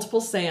multiple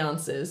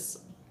seances.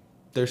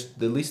 There's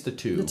at least the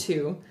two. The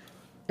two.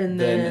 And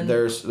then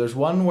there's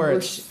one where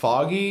it's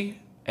foggy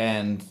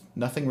and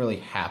nothing really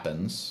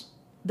happens.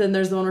 Then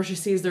there's the one where she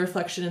sees the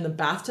reflection in the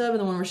bathtub, and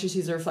the one where she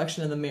sees the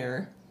reflection in the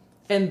mirror.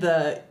 And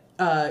the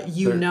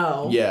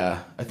Yeah,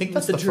 I think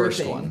that's the first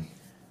dripping. one.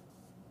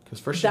 Because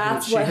first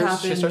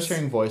she starts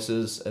hearing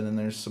voices, and then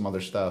there's some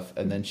other stuff,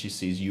 and then she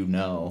sees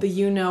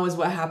The is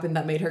what happened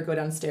that made her go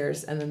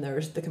downstairs, and then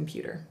there's the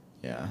computer.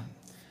 Yeah.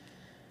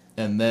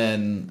 And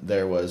then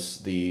there was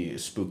the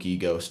spooky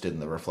ghost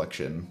in the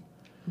reflection.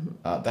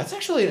 Mm-hmm. That's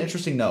actually an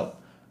interesting note.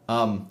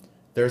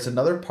 There's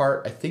another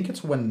part, I think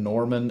it's when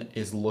Norman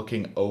is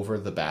looking over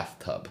the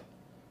bathtub.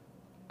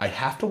 I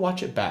have to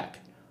watch it back,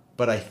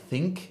 but I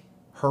think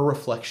her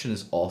reflection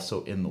is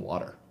also in the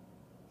water.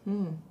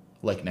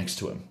 Like next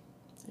to him.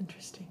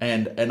 Interesting.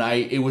 And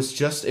it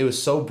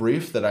was so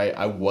brief that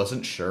I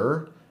wasn't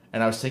sure,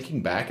 and I was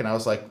thinking back and I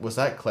was like, was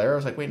that Claire? I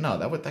was like, wait, no,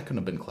 that couldn't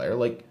have been Claire.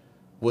 Like,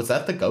 was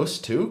that the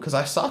ghost too? Because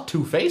I saw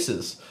 2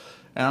 faces.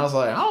 And I was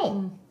like, I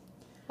don't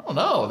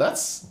know.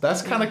 That's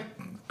kind of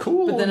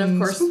cool. But then of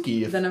course,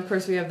 spooky. Then of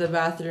course we have the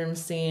bathroom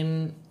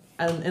scene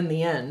in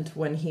the end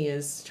when he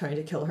is trying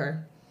to kill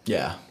her.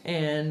 Yeah.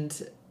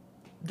 And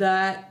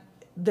that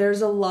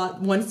there's a lot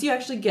once you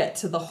actually get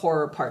to the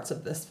horror parts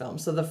of this film.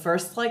 So the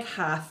first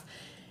half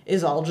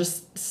is all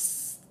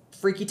just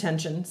freaky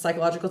tension,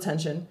 psychological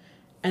tension,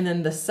 And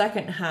then the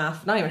second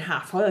half, not even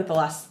half, probably like the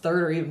last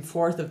third or even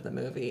fourth of the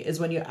movie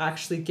is when you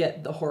actually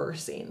get the horror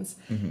scenes.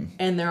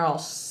 And they're all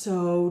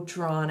so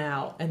drawn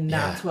out, and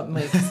that's what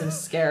makes them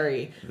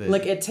scary.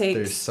 Like, it takes...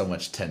 There's so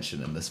much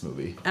tension in this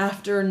movie.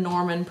 After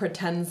Norman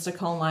pretends to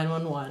call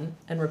 911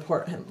 and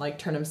report him, like,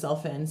 turn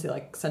himself in, so,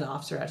 like, send an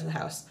officer out to the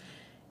house,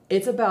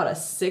 it's about a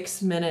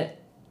 6-minute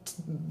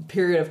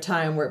period of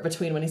time where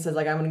between when he says,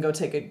 like, I'm going to go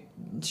take a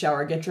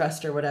shower, get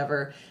dressed or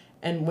whatever,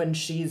 and when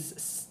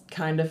she's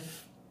kind of...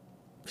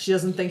 She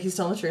doesn't think he's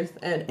telling the truth.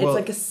 And it's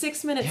like a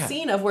 6-minute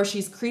scene of where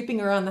she's creeping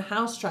around the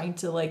house trying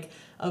to, like,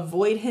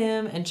 avoid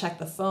him and check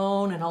the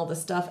phone and all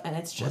this stuff. And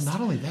it's just... Well,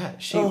 not only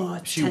that.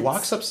 She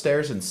walks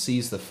upstairs and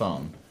sees the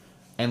phone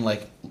and,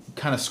 like,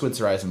 kind of squints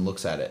her eyes and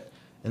looks at it.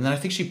 And then I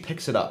think she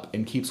picks it up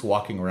and keeps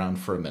walking around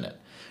for a minute.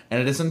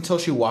 And it isn't until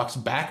she walks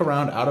back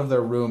around out of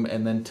their room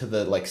and then to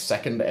the, like,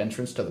 second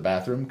entrance to the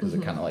bathroom, because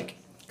it kind of, like...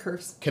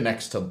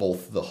 connects to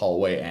both the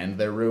hallway and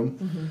their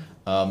room,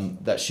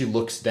 that she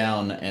looks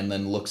down and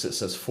then looks, it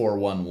says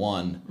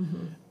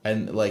 411,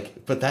 and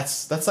like, but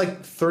that's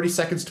like 30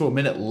 seconds to a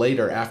minute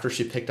later after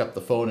she picked up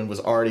the phone and was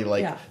already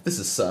like, this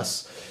is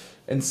sus.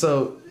 And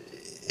so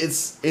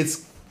it's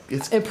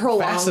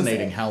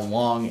fascinating how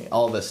long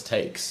all this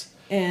takes.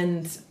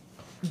 And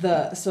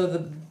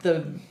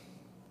the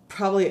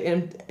probably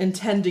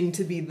intending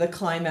to be the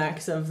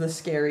climax of the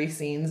scary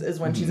scenes is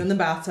when she's in the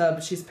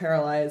bathtub, she's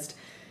paralyzed.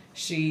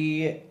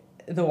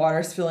 The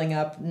water's filling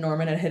up.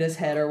 Norman had hit his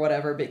head or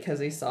whatever because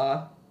he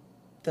saw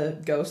the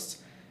ghost.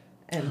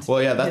 And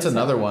that's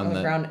another one on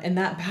the ground. And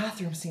that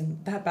bathtub scene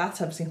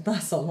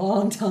lasts a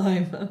long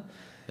time.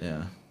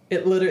 Yeah.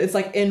 It's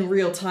like in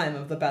real time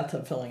of the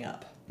bathtub filling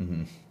up.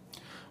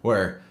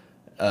 Where,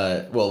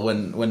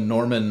 when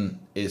Norman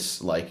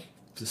is like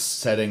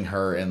setting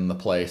her in the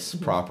place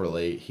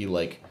properly, he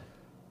like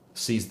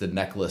sees the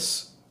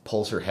necklace,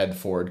 pulls her head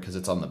forward because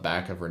it's on the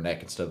back of her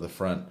neck instead of the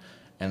front.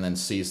 And then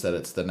sees that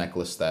it's the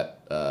necklace that...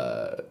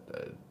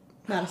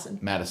 Madison.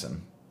 I was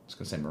going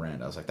to say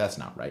Miranda. I was like, that's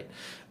not right.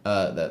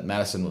 That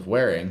Madison was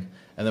wearing.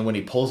 And then when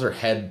he pulls her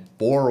head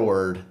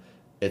forward,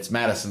 it's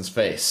Madison's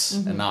face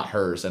and not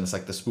hers. And it's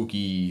like the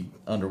spooky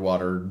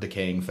underwater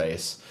decaying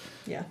face.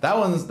 Yeah. That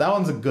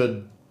one's a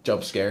good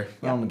jump scare. Yeah.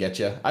 That one will get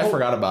you. I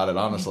forgot about it,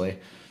 honestly.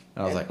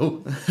 And I was like,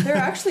 ooh. There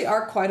actually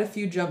are quite a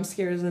few jump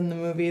scares in the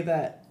movie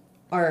that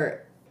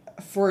are,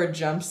 for a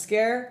jump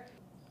scare...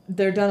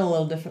 They're done a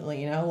little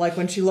differently, you know? Like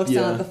when she looks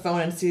down at the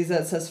phone and sees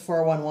that it says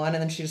 411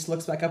 and then she just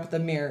looks back up at the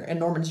mirror and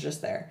Norman's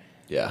just there.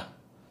 Yeah.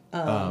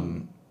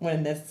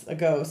 When it's a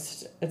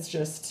ghost, it's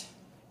just...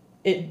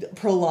 It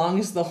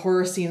prolongs the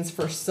horror scenes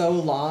for so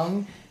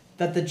long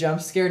that the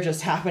jump scare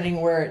just happening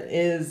where it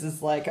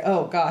is like,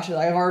 oh gosh,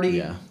 I've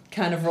already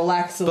kind of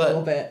relaxed a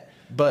little bit.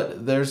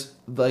 But there's,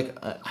 like...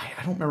 I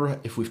don't remember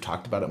if we've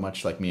talked about it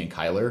much, like me and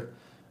Kyler,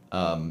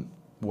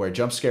 where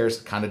jump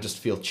scares kind of just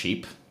feel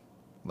cheap.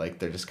 Like,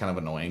 they're just kind of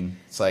annoying.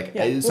 It's like,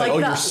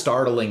 you're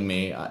startling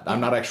me. I'm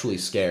not actually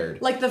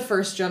scared. Like the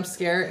first jump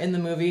scare in the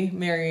movie,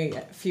 Mary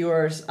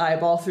Fewer's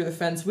eyeball through the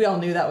fence. We all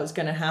knew that was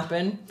going to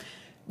happen.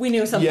 We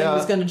knew something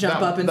was going to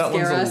jump up and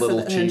scare us.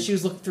 And she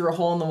was looking through a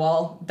hole in the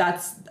wall.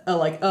 That's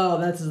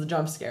that's the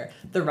jump scare.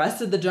 The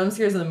rest of the jump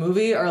scares in the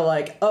movie are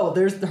like, oh,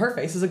 her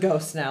face is a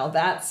ghost now.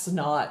 That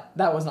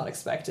was not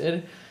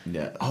expected.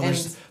 Yeah. Oh,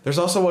 there's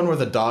also one where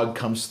the dog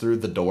comes through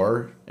the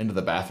door into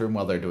the bathroom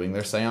while they're doing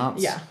their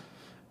seance. Yeah.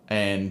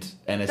 And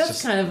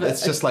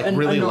it's just like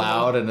really normal,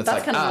 loud, and it's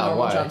like, kind of a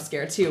normal jump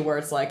scare too, where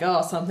it's like,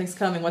 oh, something's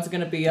coming. What's it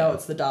going to be? Oh,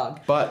 it's the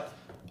dog. But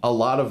a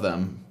lot of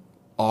them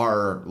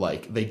are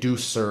like, they do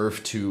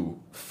serve to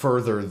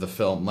further the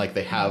film. Like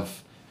they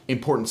have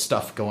important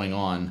stuff going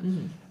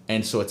on,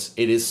 and so it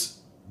is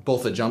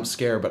both a jump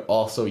scare, but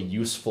also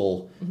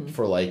useful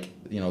for like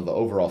the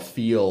overall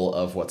feel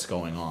of what's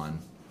going on.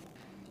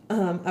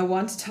 I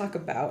want to talk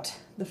about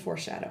the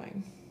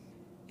foreshadowing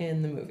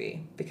in the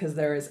movie, because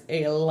there is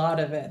a lot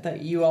of it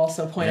that you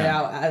also pointed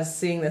out as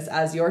seeing this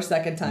as your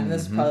second time.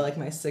 This is probably like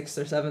my 6th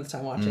or 7th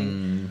time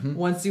watching.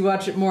 Once you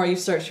watch it more, you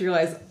start to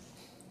realize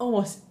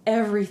almost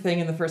everything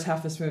in the first half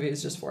of this movie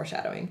is just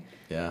foreshadowing.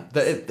 Yeah.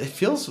 It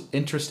feels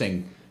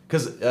interesting,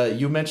 because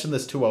you mentioned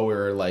this too while we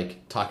were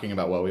like talking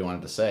about what we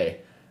wanted to say.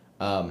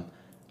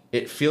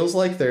 It feels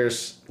like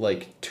there's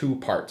like 2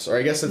 parts, or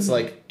I guess it's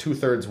like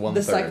 2/3, 1/3.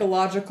 The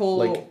psychological...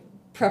 like,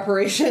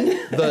 preparation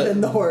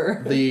and the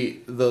horror.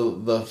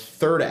 The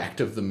third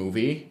act of the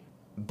movie,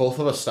 both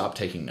of us stopped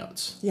taking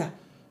notes. Yeah.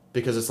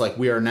 Because it's like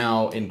we are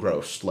now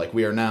engrossed. Like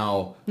we are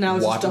now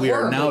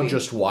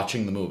just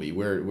watching the movie.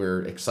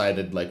 We're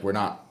excited. Like we're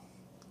not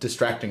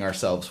distracting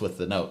ourselves with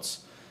the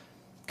notes.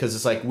 Because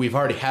it's like we've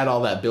already had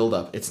all that build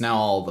up. It's now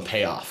all the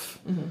payoff.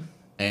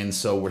 And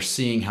so we're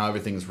seeing how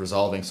everything's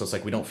resolving. So it's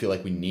like we don't feel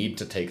like we need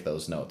to take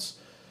those notes.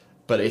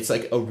 But it's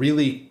like a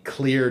really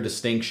clear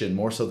distinction,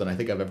 more so than I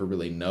think I've ever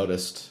really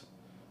noticed,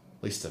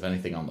 at least of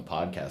anything on the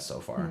podcast so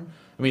far.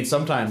 I mean,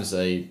 sometimes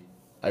I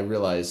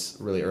realize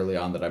really early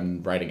on that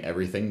I'm writing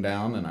everything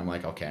down, and I'm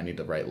like, okay, I need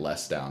to write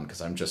less down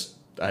because I'm just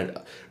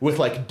with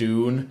like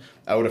Dune,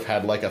 I would have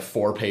had like a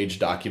 4-page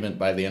document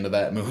by the end of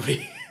that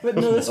movie. But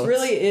no, this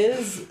really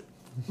is,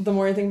 the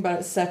more you think about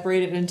it,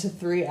 separated into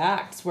 3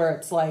 acts where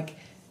it's like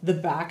the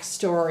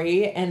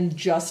backstory and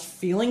just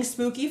feeling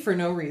spooky for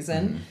no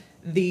reason,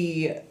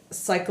 the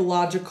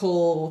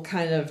psychological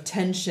kind of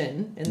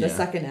tension in the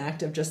second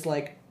act of just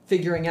like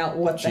figuring out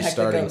what the heck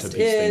the ghost to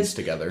piece things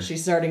together.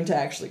 She's starting to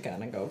actually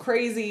kind of go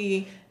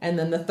crazy, and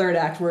then the third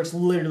act where it's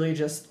literally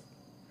just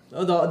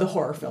the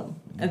horror film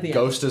at the end.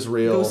 Ghost is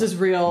real. Ghost is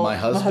real. My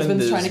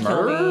husband's trying to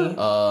murder.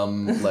 kill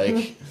me.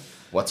 Like,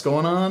 what's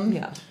going on?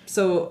 Yeah.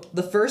 So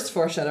the first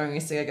foreshadowing we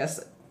see, I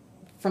guess,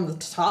 from the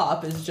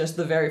top is just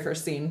the very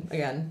first scene.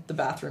 Again, the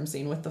bathroom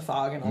scene with the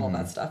fog and all of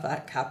that stuff.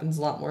 That happens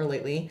a lot more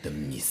lately. The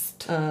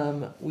mist.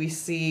 We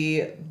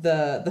see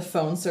the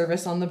phone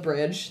service on the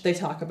bridge. They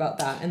talk about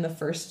that in the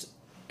first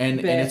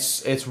and bit. And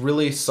it's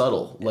really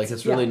subtle. Like,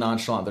 it's really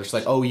nonchalant. They're just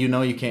like, oh,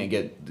 you can't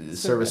get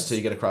service till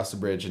you get across the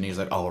bridge. And he's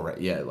like, oh, right,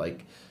 yeah,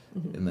 like...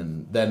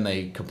 And then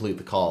they complete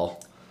the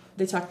call.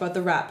 They talk about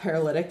the rat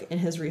paralytic in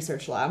his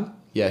research lab.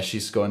 Yeah,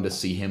 she's going to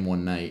see him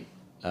one night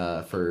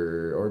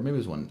or maybe it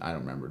was one, I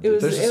don't remember.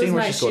 There's a scene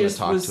where she's going to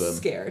talk to him.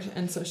 Scared,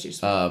 and so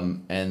she's...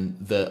 and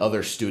the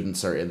other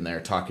students are in there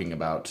talking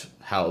about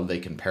how they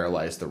can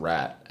paralyze the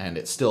rat, and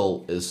it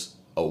still is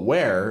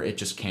aware, it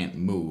just can't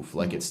move.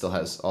 Like, it still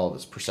has all of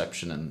its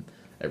perception and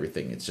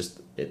everything. It's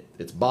just,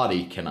 its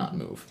body cannot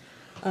move.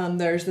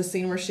 There's the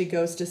scene where she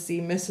goes to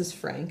see Mrs.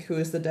 Frank, who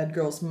is the dead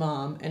girl's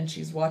mom, and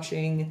she's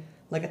watching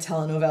like a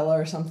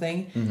telenovela or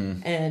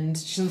something, and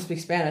she doesn't speak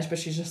Spanish, but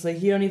she's just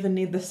like, you don't even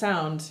need the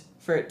sound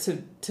for it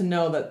to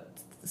know that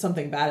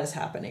something bad is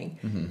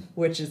happening,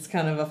 which is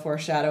kind of a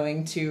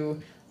foreshadowing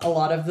to a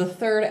lot of the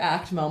third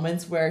act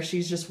moments where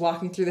she's just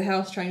walking through the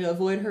house trying to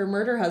avoid her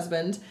murder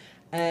husband,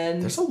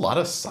 and there's a lot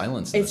of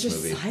silence in this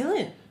movie. It's just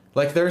silent.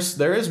 Like, there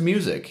is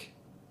music,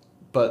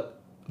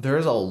 but there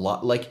is a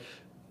lot, like,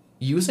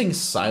 using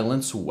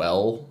silence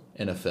well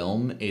in a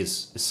film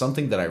is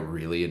something that I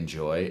really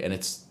enjoy, and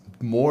it's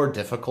more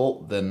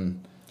difficult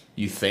than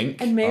you think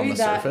and maybe on the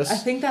surface. I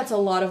think that's a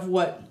lot of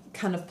what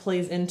kind of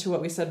plays into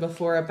what we said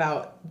before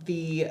about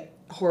the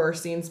horror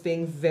scenes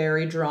being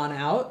very drawn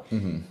out.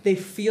 They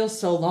feel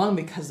so long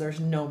because there's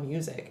no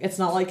music. It's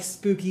not like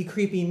spooky,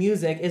 creepy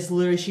music. It's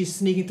literally she's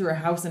sneaking through her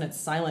house and it's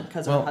silent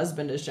because her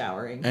husband is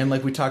showering. And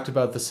like we talked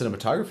about the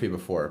cinematography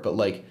before, but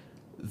like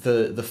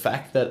the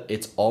fact that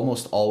it's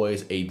almost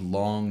always a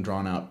long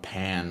drawn out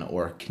pan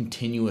or a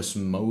continuous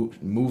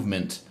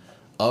movement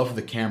of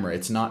the camera.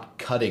 It's not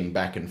cutting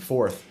back and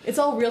forth. It's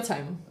all real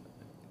time.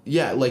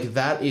 Yeah, like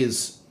that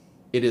is...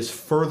 It is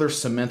further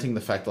cementing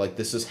the fact that, like,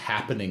 this is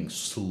happening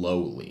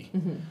slowly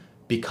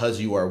because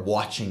you are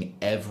watching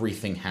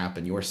everything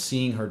happen. You are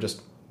seeing her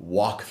just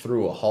walk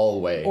through a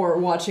hallway. Or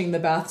watching the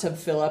bathtub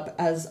fill up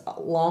as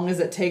long as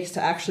it takes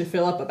to actually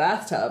fill up a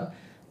bathtub.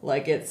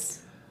 Like,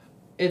 it's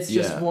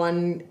just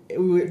one...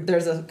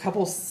 There's a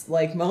couple,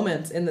 like,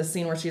 moments in the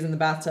scene where she's in the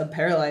bathtub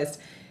paralyzed,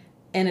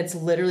 and it's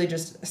literally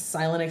just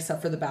silent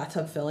except for the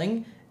bathtub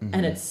filling.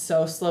 And it's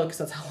so slow because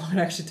that's how long it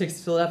actually takes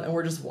to fill it up, and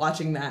we're just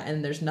watching that,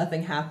 and there's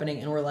nothing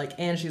happening, and we're like,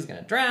 and she's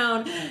gonna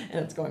drown,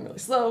 and it's going really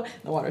slow, and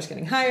the water's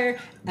getting higher.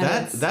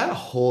 And that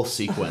whole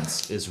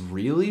sequence is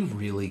really,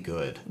 really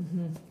good.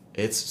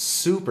 It's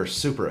super,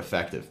 super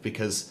effective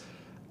because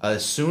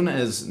as soon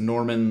as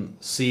Norman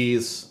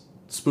sees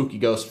spooky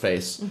ghost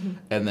face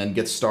and then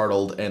gets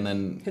startled and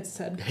then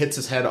hits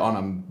his head on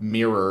a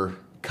mirror,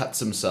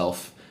 cuts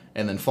himself,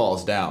 and then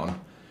falls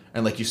down.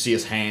 And, like, you see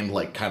his hand,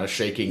 like, kind of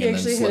shaking and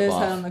then slip off. He actually hit his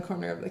head on the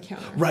corner of the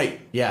counter. Right,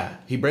 yeah.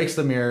 He breaks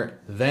the mirror,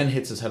 then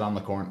hits his head on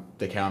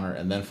the counter,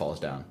 and then falls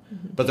down.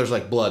 But there's,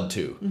 like, blood,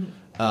 too.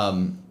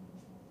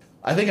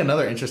 I think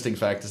another interesting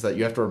fact is that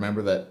you have to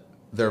remember that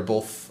they're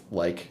both,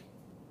 like,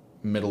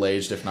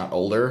 middle-aged, if not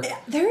older.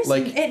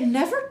 It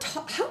never...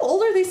 how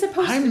old are they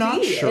supposed to be? I'm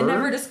not sure. It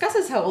never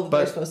discusses how old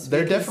they're supposed to be. But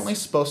they're definitely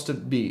supposed to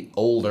be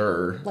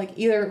older. Like,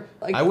 either...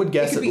 Like, I would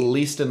guess at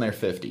least in their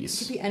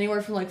 50s. It could be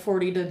anywhere from, like,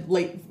 40 to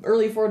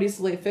early 40s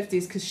to late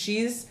 50s, because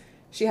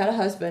she had a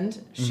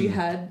husband, she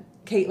had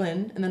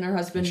Caitlin, and then her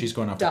husband and she's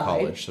going off to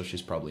college, so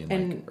she's probably in,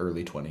 like,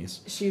 early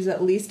 20s. She's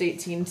at least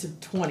 18 to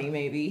 20,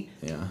 maybe.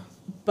 Yeah.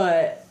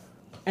 But...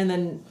 And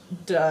then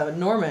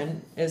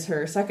Norman is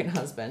her second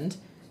husband.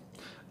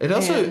 It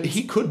also,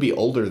 he could be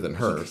older than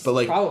her, but,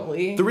 like,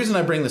 probably. The reason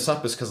I bring this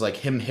up is because, like,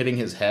 him hitting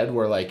his head,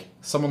 where, like,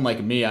 someone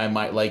like me, I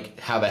might, like,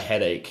 have a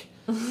headache.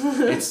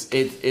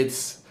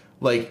 It's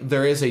like,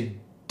 there is a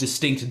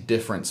distinct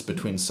difference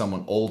between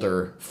someone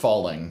older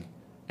falling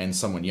and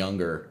someone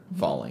younger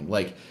falling.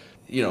 Like,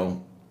 you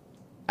know,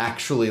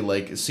 actually,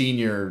 like,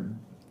 senior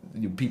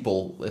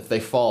people, if they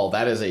fall,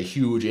 that is a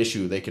huge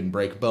issue. They can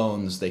break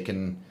bones, they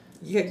can,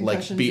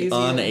 like, be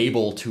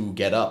unable to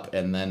get up,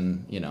 and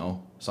then, you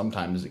know...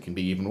 Sometimes it can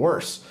be even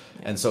worse.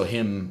 And so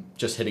him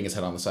just hitting his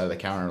head on the side of the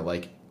counter,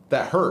 like,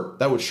 that hurt.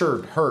 That would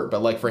sure hurt.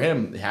 But, like, for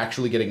him,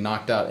 actually getting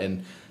knocked out,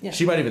 and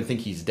she might even think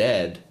he's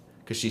dead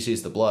because she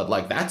sees the blood.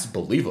 Like, that's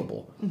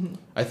believable.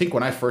 I think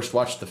when I first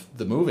watched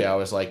the movie, I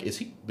was like, is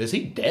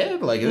he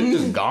dead? Like, is he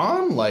just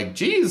gone? Like,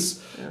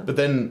 geez. Yeah. But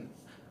then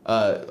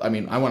I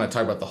mean, I want to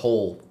talk about the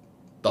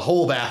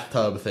whole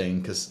bathtub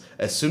thing, because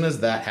as soon as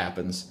that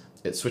happens,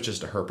 it switches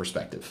to her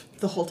perspective.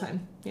 The whole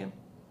time, yeah.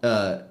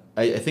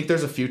 I think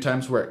there's a few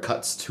times where it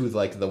cuts to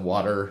like the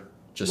water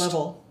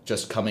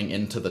just coming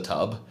into the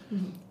tub,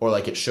 or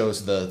like it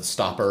shows the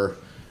stopper,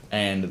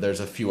 and there's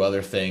a few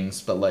other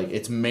things, but like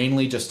it's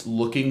mainly just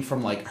looking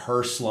from like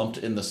her slumped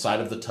in the side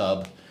of the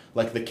tub,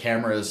 like the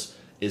cameras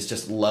is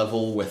just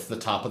level with the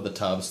top of the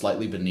tub,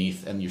 slightly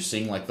beneath, and you're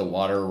seeing like the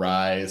water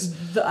rise.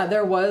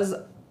 There was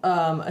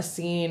a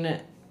scene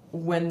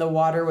when the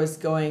water was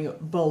going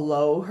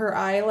below her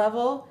eye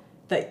level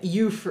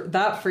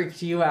that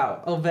freaked you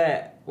out a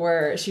bit,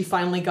 where she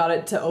finally got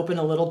it to open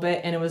a little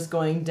bit and it was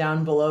going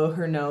down below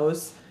her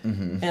nose.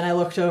 And I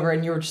looked over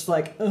and you were just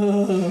like,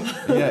 ugh.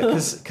 Yeah,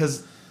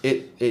 because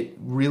it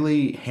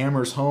really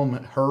hammers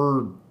home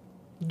her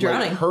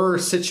drowning, like, her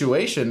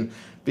situation,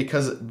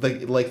 because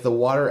the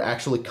water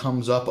actually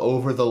comes up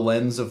over the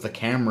lens of the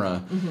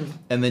camera,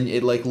 and then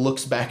it like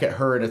looks back at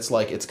her and it's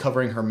like it's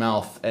covering her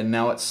mouth, and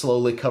now it's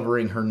slowly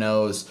covering her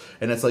nose,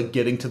 and it's like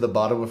getting to the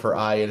bottom of her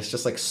eye, and it's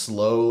just like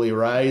slowly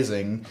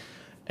rising,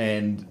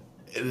 and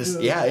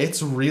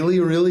it's really,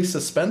 really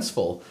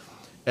suspenseful.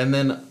 And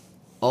then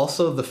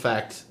also the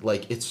fact,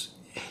 like,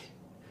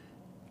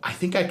 I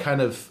think I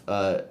kind of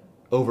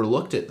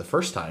overlooked it the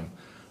first time,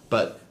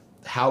 but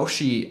how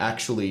she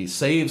actually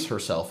saves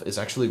herself is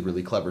actually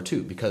really clever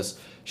too, because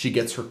she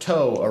gets her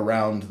toe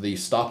around the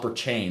stopper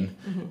chain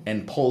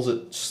and pulls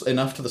it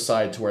enough to the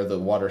side to where the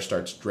water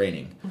starts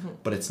draining,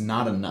 but it's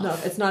not enough. No,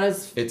 it's not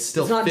as it's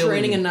not filling.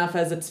 Draining enough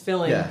as it's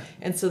filling. Yeah.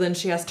 And so then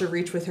she has to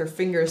reach with her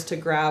fingers to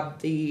grab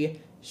the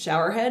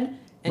shower head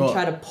and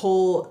try to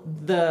pull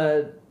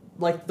the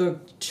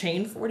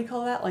chain, what do you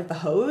call that? Like the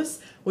hose,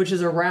 which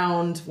is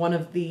around one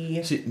of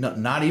the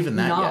not even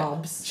that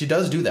knobs. Yet. She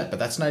does do that, but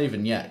that's not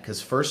even yet,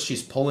 because first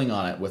she's pulling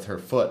on it with her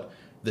foot.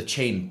 The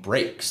chain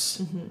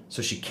breaks,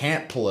 so she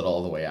can't pull it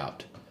all the way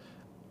out.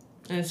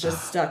 And it's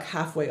just stuck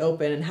halfway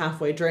open and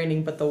halfway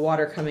draining, but the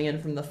water coming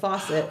in from the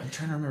faucet. I'm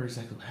trying to remember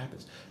exactly what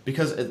happens.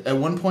 Because at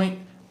one point,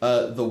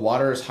 the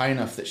water is high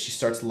enough that she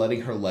starts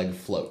letting her leg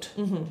float.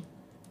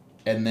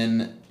 And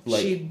then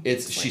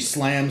she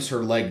slams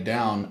her leg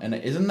down, and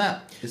is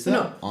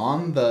that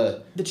on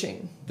the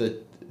chain,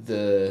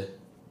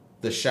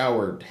 the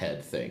shower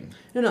head thing?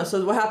 No.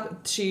 So what happened?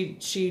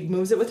 She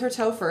moves it with her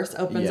toe first,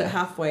 opens it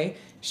halfway.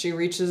 She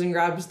reaches and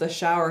grabs the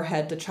shower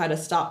head to try to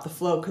stop the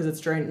flow because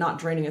it's not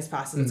draining as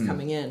fast as it's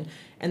coming in,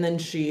 and then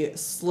she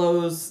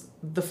slows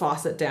the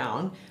faucet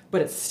down,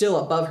 but it's still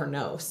above her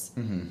nose,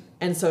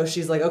 and so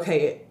she's like,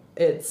 okay,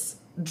 it's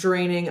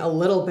draining a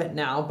little bit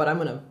now, but I'm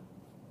gonna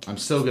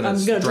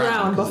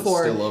drown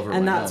before,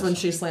 and that's when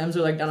she slams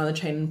her leg down on the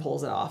chain and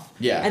pulls it off.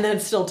 Yeah, and then it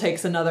still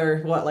takes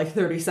another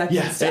 30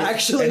 seconds to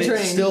actually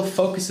drain. It still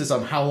focuses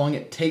on how long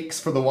it takes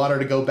for the water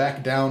to go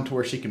back down to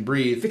where she can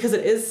breathe, because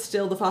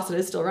the faucet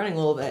is still running a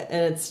little bit,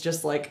 and it's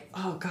just like,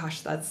 oh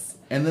gosh, that's.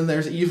 And then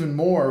there's even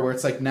more where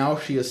it's like now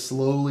she is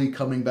slowly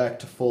coming back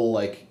to full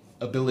like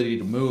ability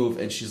to move,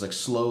 and she's like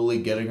slowly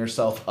getting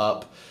herself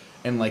up.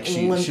 And like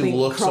she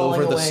looks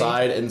over the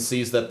side and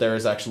sees that there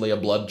is actually a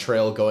blood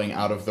trail going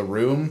out of the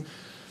room.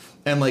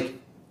 And like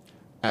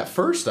at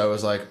first I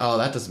was like, oh,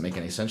 that doesn't make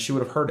any sense. She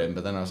would have heard him.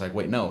 But then I was like,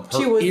 wait, no.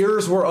 Her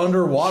ears were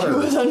underwater. She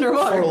was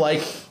underwater for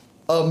like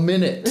a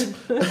minute.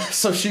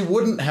 So she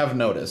wouldn't have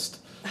noticed.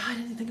 I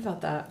didn't think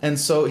about that. And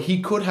so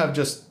he could have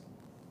just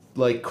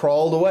like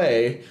crawled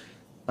away.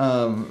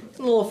 A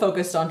little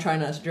focused on trying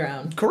not to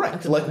drown.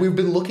 Correct. Like we've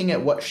been looking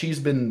at what she's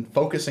been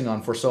focusing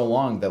on for so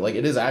long that like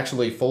it is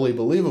actually fully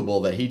believable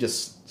that he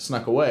just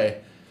snuck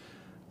away.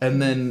 And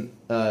then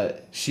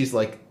she's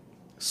like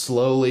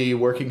slowly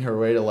working her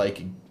way to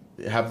like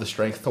have the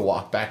strength to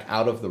walk back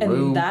out of the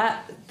room.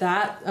 And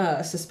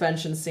that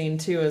suspension scene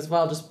too as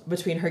well, just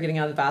between her getting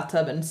out of the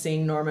bathtub and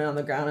seeing Norman on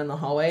the ground in the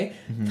hallway,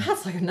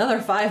 that's like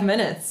another 5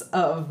 minutes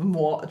of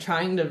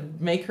trying to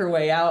make her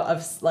way out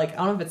of, like, I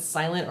don't know if it's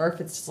silent or if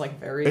it's just like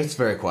it's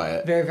very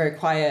quiet. Very, very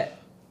quiet.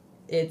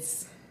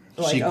 It's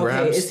like, she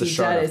grabs the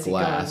shard of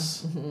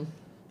glass,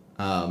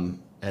 and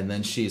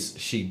then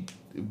she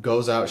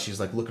goes out, she's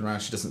like looking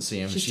around, she doesn't see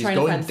him, she's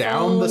going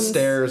down the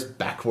stairs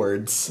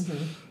backwards,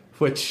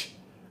 which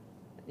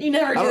you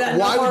never do that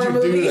in a horror movie. Why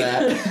would you do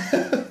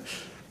that?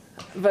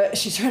 But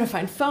she's trying to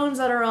find phones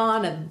that are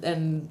on,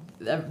 and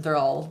they're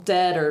all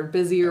dead or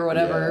busy or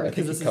whatever,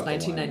 because this is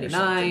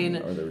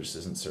 1999. Or there just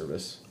isn't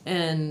service.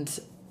 And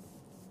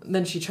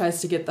then she tries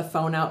to get the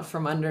phone out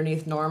from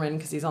underneath Norman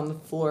because he's on the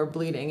floor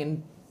bleeding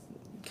and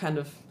kind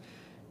of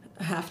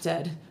half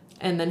dead.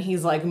 And then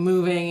he's like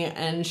moving,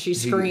 and she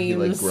screams. He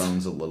like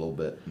groans a little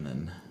bit, and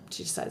then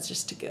she decides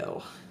just to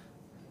go.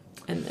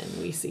 And then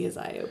we see his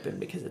eye open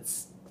because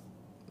it's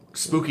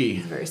spooky.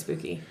 It's very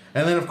spooky.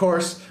 And then, of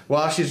course,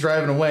 while she's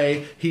driving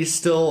away, he's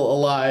still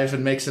alive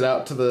and makes it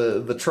out to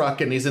the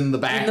truck, and he's in the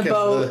back of the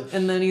boat,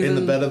 and then he's in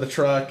the bed of the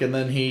truck, and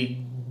then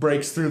he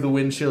breaks through the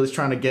windshield. He's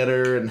trying to get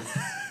her, and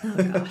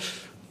oh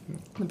gosh.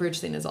 The bridge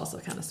scene is also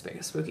kind of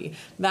spooky.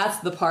 That's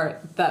the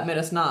part that made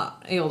us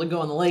not able to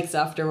go on the lakes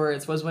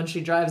afterwards, was when she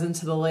drives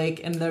into the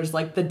lake and there's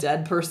like the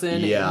dead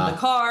person in the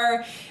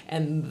car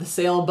and the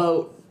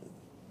sailboat,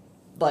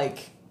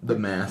 like the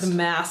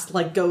mast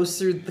like goes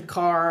through the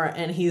car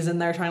and he's in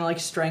there trying to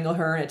like strangle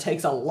her and it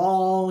takes a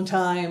long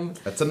time.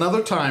 That's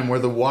another time where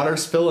the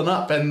water's filling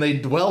up and they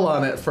dwell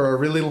on it for a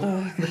really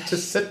long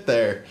just sit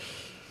there.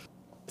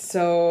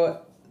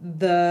 So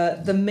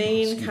the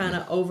main kind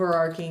of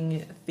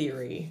overarching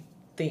theme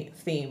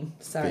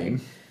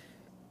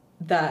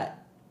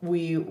that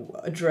we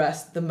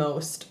addressed the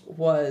most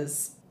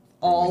was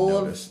all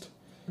of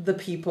the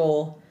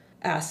people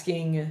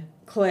asking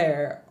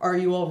Claire, "Are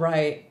you all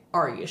right?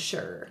 Are you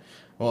sure?"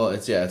 Well,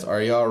 it's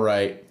 "Are you all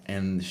right?"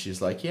 And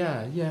she's like,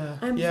 "Yeah,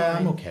 I'm fine.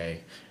 I'm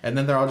okay." And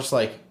then they're all just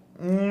like,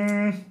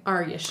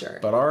 "Are you sure?"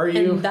 But are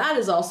you? And that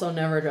is also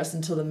never addressed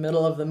until the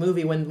middle of the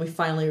movie, when we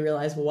finally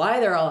realize why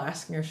they're all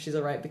asking her if she's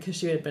all right, because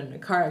she had been in a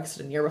car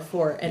accident the year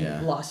before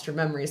and lost her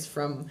memories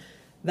from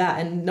that.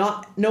 And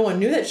no one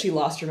knew that she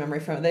lost her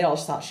memory from it. They all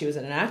just thought she was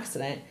in an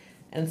accident.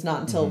 And it's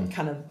not until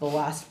kind of the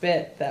last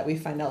bit that we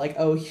find out, like,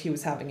 oh, he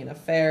was having an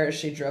affair,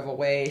 she drove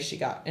away, she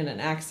got in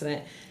an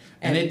accident,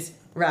 and it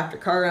wrapped her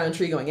car around a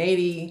tree going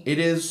 80. It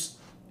is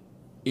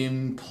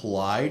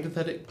implied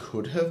that it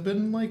could have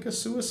been like a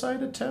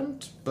suicide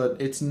attempt, but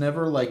it's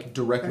never like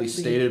directly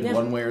stated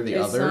one way or the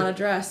other. It's not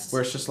addressed.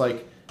 Where it's just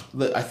like,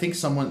 I think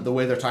the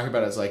way they're talking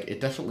about it is like, it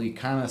definitely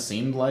kind of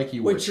seemed like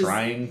you were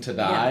trying to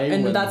die. Yeah,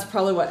 and that's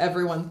probably what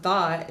everyone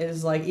thought,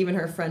 is like, even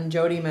her friend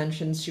Jody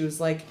mentions, she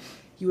was like,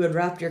 "You had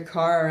wrapped your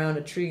car around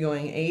a tree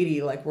going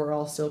 80, like, we're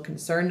all still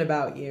concerned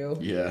about you."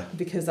 Yeah.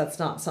 Because that's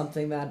not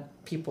something that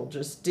people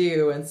just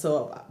do. And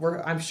so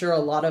I'm sure a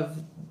lot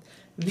of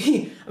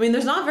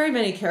there's not very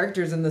many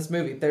characters in this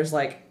movie. There's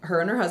like her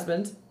and her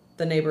husband,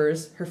 the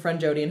neighbors, her friend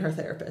Jody, and her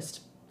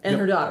therapist. And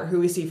her daughter, who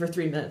we see for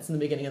 3 minutes in the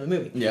beginning of the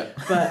movie. Yeah.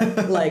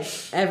 But like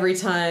every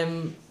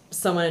time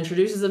someone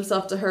introduces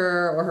himself to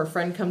her or her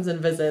friend comes and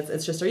visits,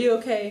 it's just, "Are you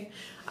okay?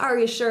 Are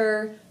you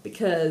sure?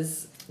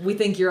 Because we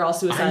think you're all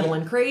suicidal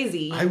and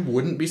crazy." I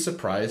wouldn't be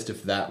surprised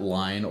if that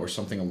line or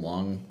something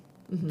along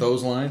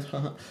those lines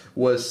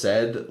was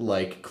said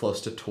like close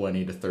to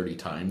 20 to 30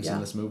 times in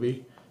this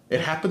movie.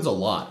 It happens a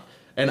lot.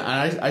 And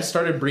I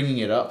started bringing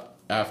it up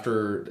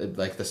after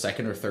like the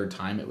second or third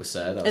time it was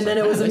said. And then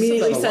it was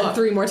immediately said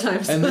 3 more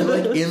times. And then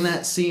like in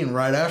that scene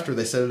right after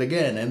they said it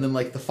again. And then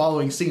like the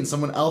following scene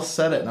someone else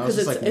said it. And I was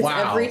just like,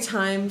 wow. Every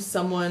time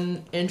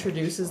someone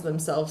introduces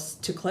themselves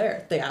to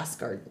Claire, they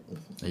ask, "Are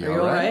you all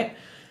right?"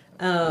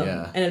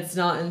 And it's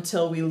not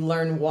until we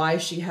learn why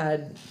she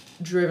had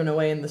driven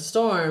away in the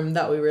storm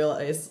that we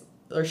realize,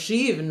 or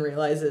she even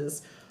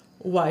realizes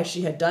why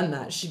she had done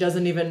that. She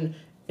doesn't even...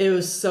 It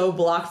was so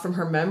blocked from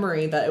her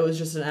memory that it was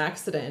just an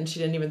accident, and she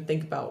didn't even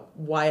think about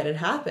why it had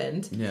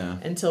happened. Yeah.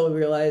 Until we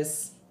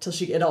realize,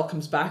 it all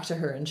comes back to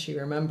her, and she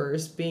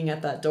remembers being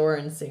at that door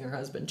and seeing her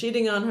husband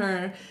cheating on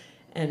her,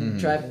 and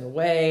driving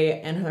away.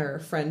 And her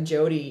friend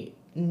Jody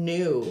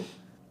knew,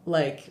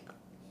 like,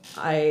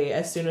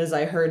 as soon as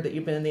I heard that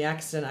you've been in the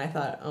accident, I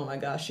thought, "Oh my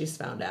gosh, she's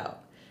found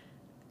out."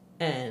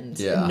 And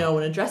no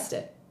one addressed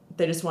it.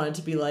 They just wanted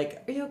to be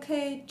like, "Are you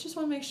okay? Just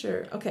want to make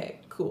sure." Okay,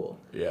 cool.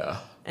 Yeah.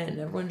 And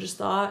everyone just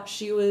thought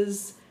she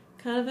was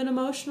kind of an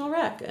emotional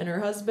wreck. And her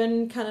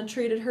husband kind of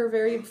treated her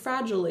very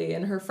fragilely.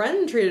 And her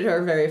friend treated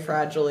her very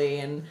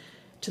fragilely. And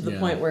to the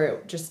point where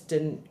it just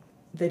they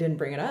didn't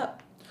bring it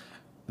up.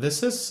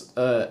 This is,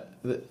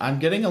 I'm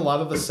getting a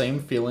lot of the same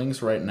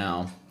feelings right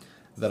now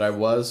that I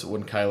was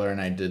when Kyler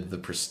and I did The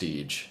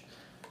Prestige.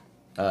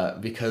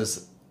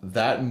 Because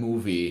that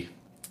movie...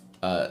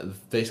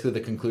 basically the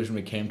conclusion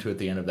we came to at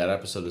the end of that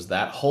episode is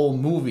that whole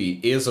movie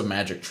is a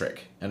magic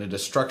trick, and it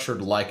is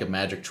structured like a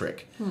magic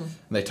trick. And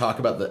they talk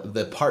about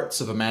the parts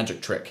of a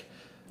magic trick,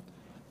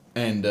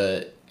 and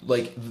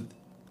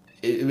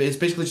it's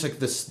basically just like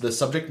the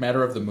subject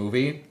matter of the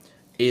movie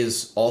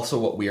is also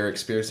what we are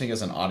experiencing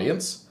as an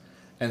audience.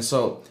 And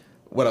so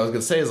what I was going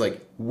to say is, like,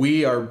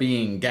 we are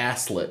being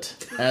gaslit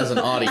as an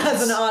audience.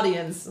 As an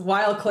audience,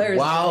 while Claire is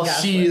while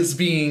she is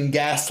being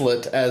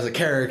gaslit as a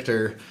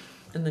character.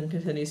 And then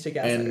continues to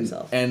gaslight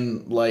herself.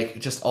 And, like,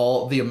 just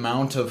all the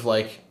amount of,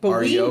 like,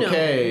 "Are you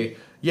okay?"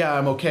 "Yeah,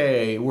 I'm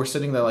okay." We're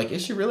sitting there like,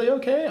 "Is she really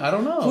okay? I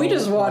don't know." We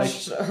just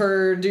watched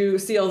her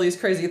see all these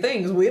crazy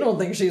things. We don't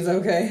think she's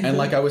okay. And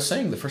like I was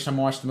saying, the first time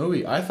I watched the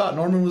movie, I thought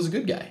Norman was a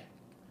good guy.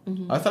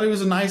 I thought he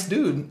was a nice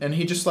dude. And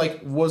he just,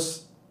 like,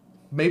 was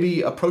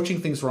maybe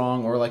approaching things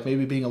wrong, or, like,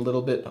 maybe being a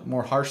little bit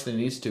more harsh than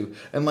he needs to.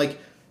 And, like,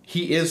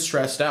 he is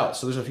stressed out.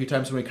 So there's a few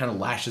times when he kind of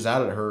lashes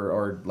out at her,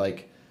 or,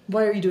 like...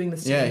 "Why are you doing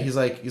this to me?" He's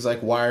like,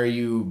 "Why are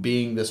you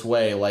being this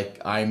way?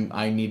 Like,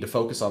 I need to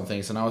focus on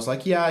things." And I was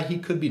like, yeah, he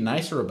could be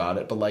nicer about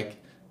it, but, like,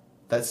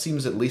 that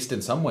seems at least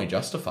in some way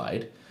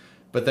justified.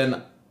 But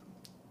then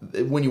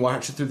when you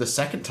watch it through the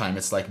second time,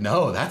 it's like,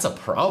 no, that's a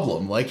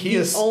problem. Like, he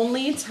is... The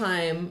only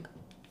time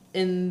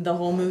in the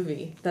whole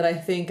movie that I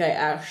think I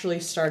actually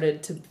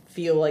started to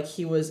feel like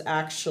he was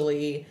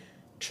actually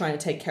trying to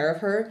take care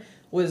of her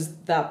was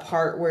that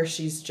part where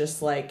she's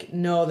just like,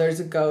 no, there's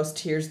a ghost,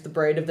 here's the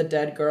braid of the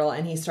dead girl,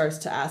 and he starts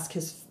to ask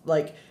his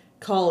like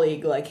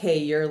colleague, like, hey,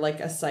 you're like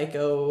a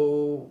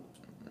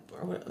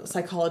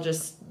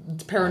psychologist,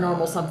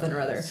 paranormal something or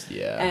other.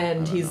 Yeah.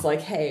 And he's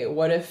like, hey,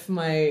 what if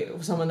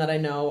someone that I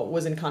know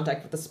was in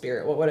contact with the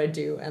spirit? What would I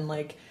do? And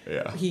like,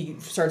 he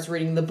starts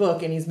reading the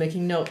book and he's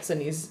making notes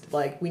and he's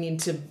like, we need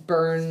to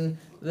burn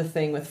the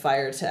thing with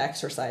fire to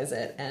exorcise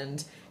it.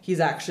 And he's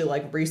actually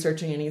like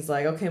researching and he's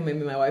like, okay, maybe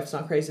my wife's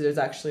not crazy. There's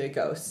actually a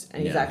ghost.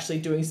 And he's actually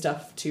doing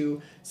stuff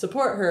to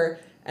support her.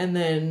 And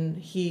then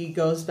he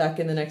goes back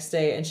in the next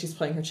day and she's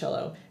playing her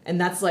cello. And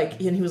that's like,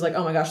 and he was like,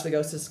 oh my gosh, the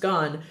ghost is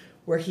gone.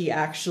 Where he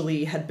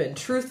actually had been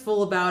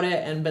truthful about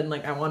it and been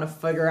like, I want to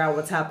figure out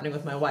what's happening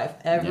with my wife.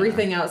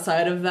 Everything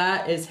outside of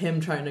that is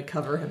him trying to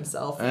cover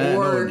himself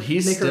or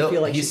make her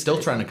feel like he's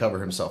still trying to cover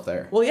himself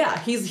there. Well, yeah,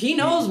 he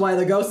knows why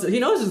the ghost. He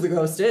knows who the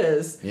ghost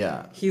is.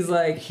 Yeah, he's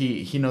like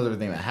he knows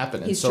everything that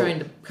happened. He's trying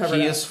to cover.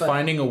 He is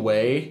finding a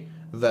way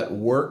that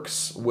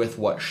works with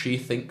what she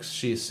thinks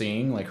she's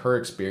seeing, like her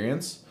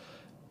experience,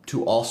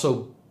 to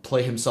also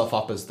play himself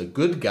up as the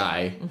good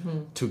guy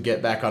to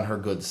get back on her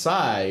good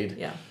side.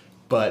 Yeah.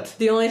 But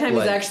the only time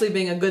he's actually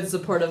being a good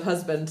supportive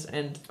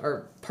husband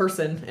or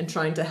person and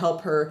trying to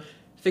help her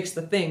fix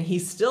the thing,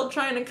 he's still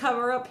trying to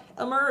cover up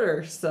a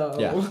murder. So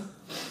yeah.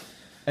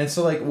 And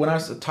so like when I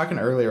was talking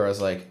earlier, I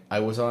was like, I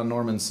was on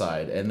Norman's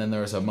side, and then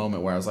there was a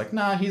moment where I was like,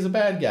 nah, he's a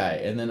bad guy,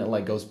 and then it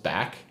like goes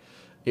back.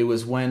 It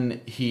was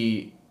when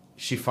she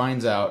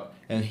finds out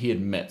and he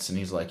admits, and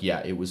he's like,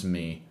 yeah, it was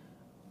me.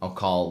 I'll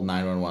call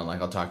 911.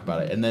 Like I'll talk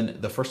about it. And then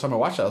the first time I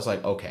watched it, I was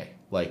like, okay,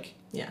 like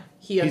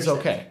he's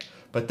okay.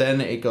 But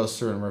then it goes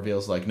through and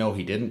reveals, like, no,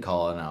 he didn't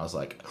call, and I was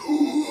like,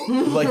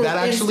 like, that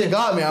actually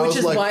got me. Which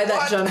is like, why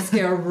that jump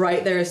scare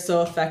right there is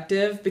so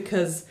effective,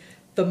 because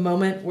the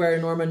moment where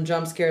Norman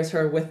jump scares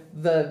her with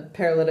the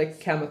paralytic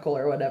chemical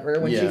or whatever,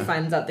 when she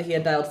finds out that he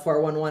had dialed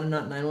 411 and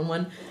not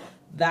 911,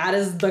 that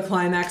is the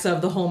climax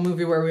of the whole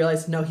movie where we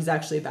realize, no, he's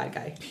actually a bad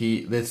guy.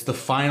 It's the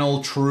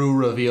final true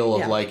reveal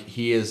of, like,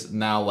 he is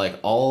now, like,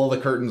 all the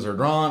curtains are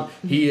drawn.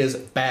 He is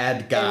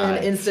bad guy. And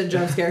an instant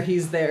jump scare,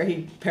 he's there.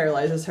 He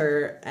paralyzes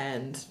her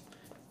and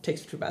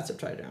takes her to a bathtub,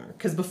 try to drown her.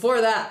 Because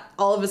before that,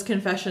 all of his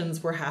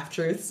confessions were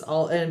half-truths,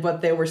 but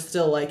they were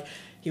still, like,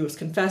 he was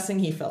confessing,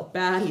 he felt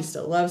bad, he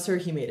still loves her,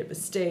 he made a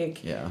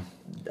mistake. Yeah.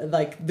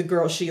 Like, the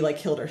girl, she, like,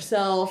 killed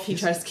herself.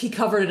 He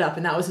covered it up,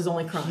 and that was his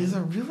only crime. He's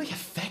a really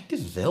effective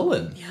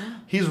villain. Yeah.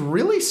 He's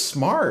really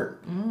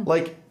smart.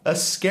 Like, a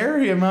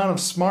scary amount of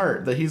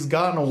smart that he's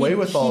gotten away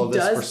with all of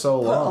this for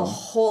so long. He does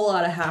put a whole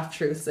lot of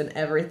half-truths in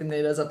everything that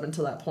he does up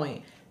until that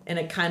point. And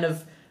it kind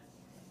of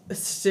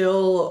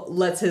still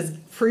lets his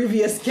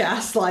previous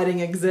gaslighting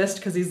exist,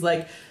 because he's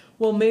like,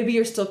 well, maybe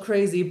you're still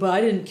crazy, but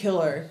I didn't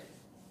kill her.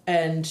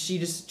 And she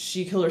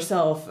killed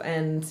herself,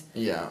 and...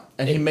 Yeah.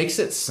 And he makes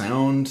it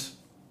sound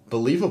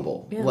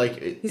believable. Yeah.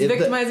 Like he's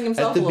victimizing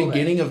himself. At the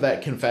beginning of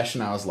that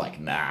confession, I was like,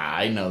 "Nah,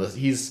 I know this.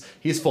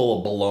 He's full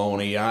of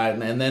baloney."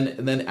 And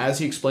then as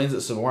he explains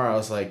it some more, I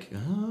was like,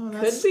 "Oh,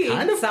 that's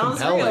kind of sounds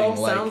compelling."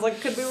 Real. Like, sounds like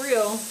it could be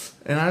real.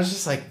 And I was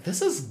just like,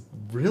 "This is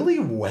really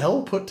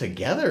well put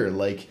together."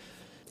 Like,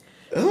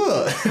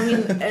 ugh. I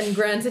mean, and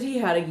granted, he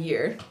had a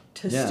year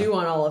to stew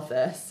on all of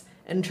this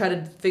and try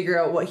to figure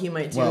out what he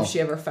might do if she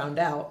ever found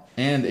out.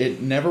 And it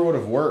never would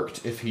have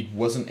worked if he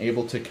wasn't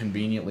able to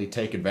conveniently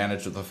take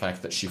advantage of the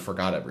fact that she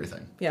forgot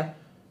everything. Yeah.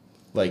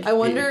 Like, I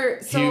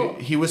wonder,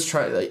 he was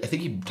trying, I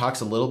think he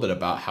talks a little bit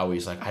about how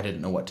he's like, I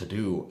didn't know what to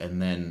do,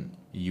 and then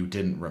you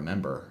didn't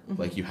remember.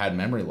 Mm-hmm. Like, you had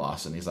memory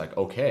loss, and he's like,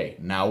 okay,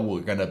 now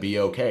we're gonna be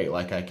okay.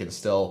 Like, I can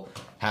still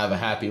have a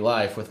happy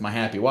life with my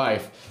happy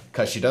wife,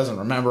 because she doesn't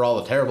remember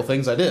all the terrible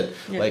things I did.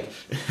 Yeah. Like...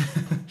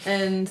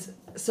 And...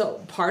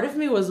 So part of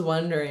me was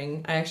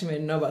wondering, I actually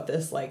made a note about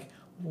this, like,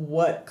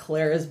 what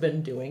Claire has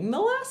been doing the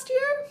last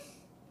year?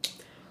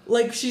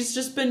 Like, she's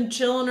just been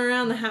chilling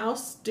around the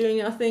house, doing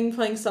nothing,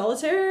 playing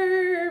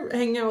solitaire,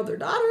 hanging out with her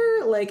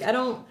daughter. Like, I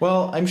don't...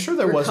 Well, I'm sure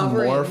there was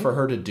more for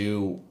her to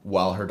do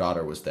while her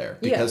daughter was there.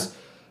 Because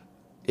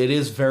it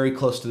is very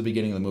close to the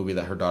beginning of the movie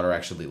that her daughter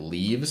actually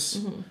leaves.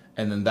 Mm-hmm.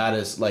 And then that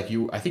is, like,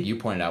 I think you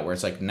pointed out, where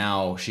it's like,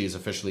 now she's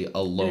officially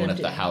alone at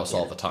the house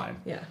all the time.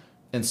 Yeah.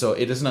 And so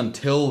it isn't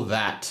until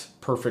that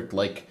perfect,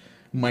 like,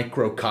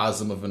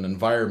 microcosm of an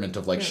environment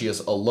of, like, she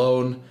is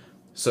alone,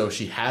 so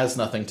she has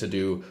nothing to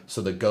do,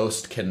 so the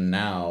ghost can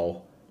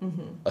now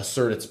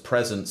assert its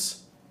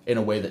presence in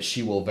a way that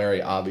she will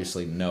very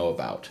obviously know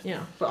about.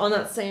 Yeah, but on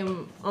that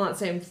same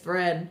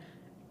thread,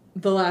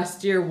 the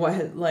last year, what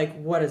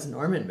has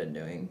Norman been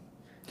doing?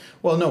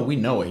 Well, no, we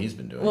know what he's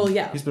been doing. Well,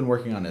 yeah. He's been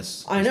working on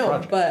his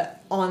project.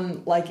 But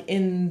on, like,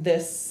 in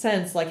this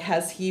sense, like,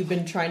 has he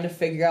been trying to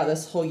figure out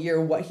this whole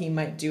year what he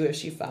might do if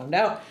she found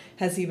out?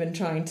 Has he been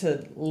trying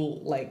to,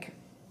 like,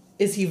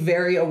 is he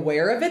very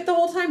aware of it the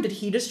whole time? Did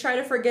he just try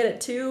to forget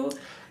it too?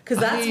 Because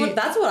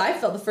that's what I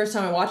felt the first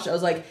time I watched it. I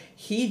was like,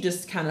 he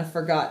just kind of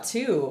forgot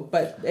too.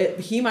 But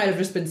he might have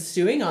just been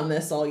stewing on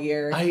this all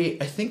year. I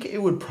think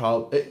it would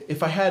probably,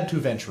 if I had to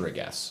venture a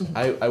guess,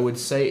 I would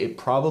say it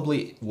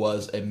probably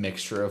was a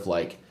mixture of,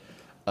 like,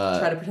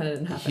 Try to pretend it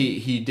didn't happen.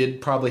 He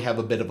did probably have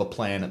a bit of a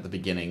plan at the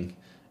beginning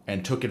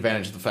and took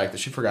advantage of the fact that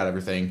she forgot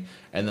everything,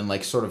 and then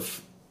like sort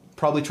of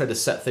probably tried to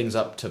set things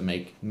up to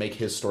make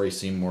his story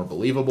seem more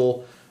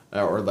believable,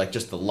 or like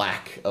just the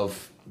lack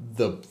of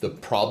the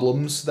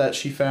problems that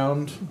she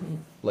found. Mm-hmm.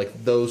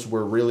 Like those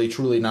were really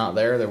truly not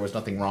there. There was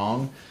nothing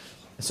wrong,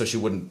 so she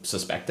wouldn't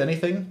suspect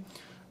anything.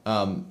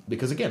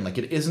 Because again, like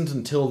it isn't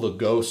until the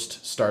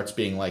ghost starts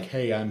being like,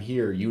 "Hey, I'm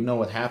here. You know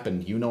what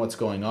happened. You know what's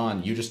going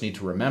on. You just need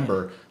to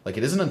remember." Like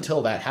it isn't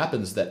until that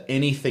happens that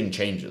anything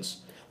changes.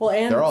 Well,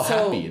 and they're all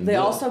so happy. And they good.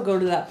 also go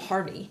to that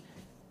party,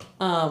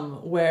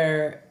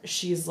 where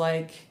she's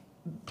like,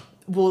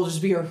 "We'll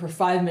just be here for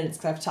 5 minutes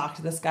because I have to talk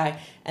to this guy."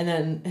 And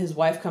then his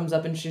wife comes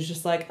up and she's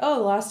just like, "Oh,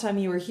 the last time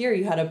you were here,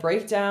 you had a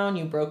breakdown.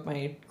 You broke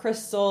my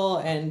crystal,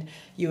 and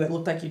it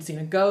looked like you'd seen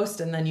a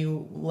ghost, and then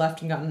you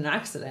left and got in an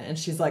accident." And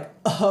she's like,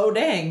 "Oh,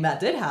 dang, that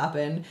did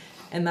happen,"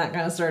 and that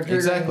kind of started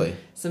triggering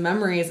some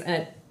memories.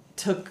 And it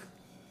took.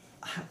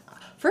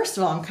 First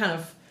of all, I'm kind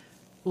of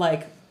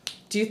like,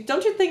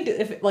 don't you think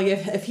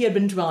if he had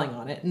been dwelling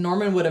on it,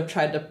 Norman would have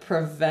tried to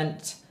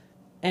prevent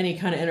any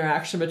kind of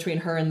interaction between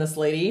her and this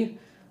lady?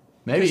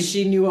 Maybe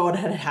she knew what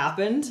had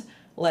happened.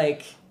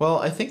 Like, well,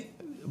 I think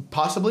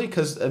possibly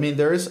because I mean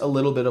there is a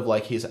little bit of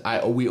like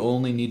we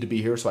only need to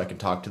be here so I can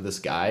talk to this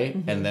guy,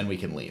 mm-hmm. and then we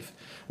can leave.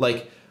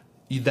 Like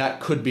that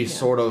could be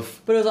sort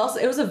of. But it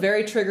was a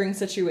very triggering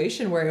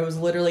situation where it was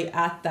literally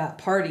at that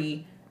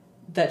party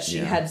that she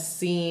had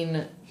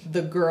seen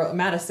the girl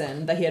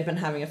Madison that he had been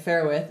having an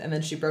affair with, and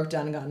then she broke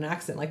down and got in an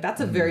accident. Like that's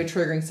a mm-hmm. very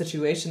triggering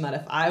situation. That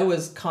if I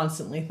was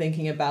constantly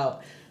thinking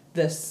about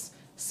this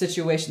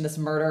situation, this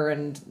murder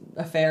and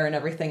affair and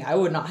everything, I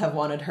would not have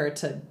wanted her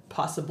to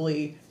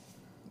possibly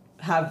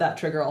have that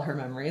trigger all her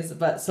memories.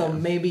 But so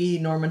maybe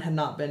Norman had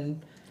not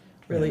been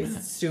really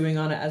stewing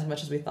on it as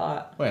much as we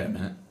thought. Wait a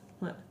minute.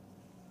 What?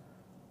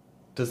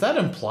 Does that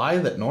imply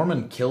that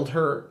Norman killed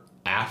her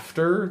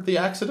after the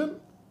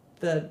accident?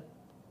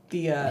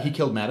 He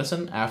killed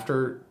Madison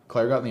after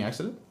Claire got in the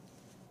accident?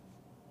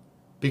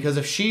 Because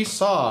if she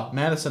saw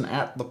Madison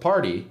at the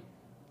party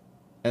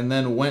and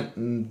then went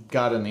and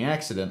got in the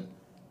accident,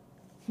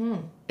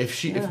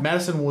 if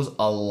Madison was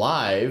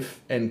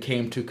alive and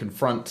came to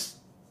confront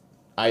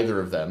either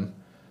of them,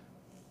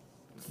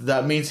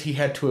 that means he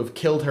had to have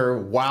killed her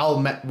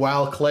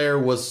while Claire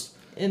was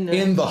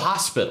in the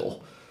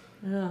hospital.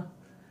 Yeah.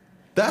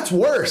 That's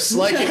worse.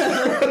 Like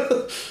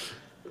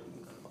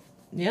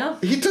yeah.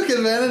 He took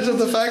advantage of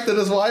the fact that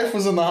his wife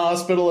was in the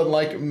hospital and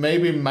like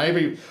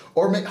maybe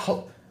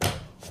hold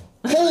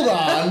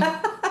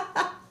on.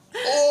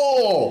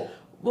 Oh.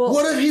 Well,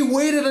 what if he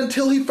waited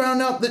until he found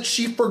out that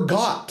she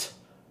forgot?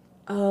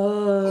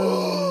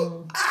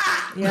 Oh.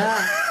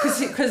 Yeah.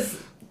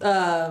 Because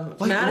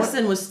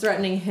Madison was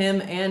threatening him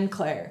and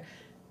Claire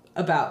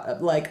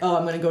about like, "Oh,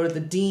 I'm going to go to the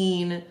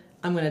dean.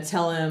 I'm going to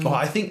tell him." Oh,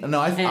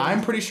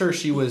 I'm pretty sure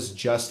she was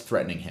just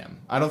threatening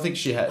him. I don't think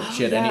she had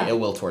any ill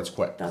will towards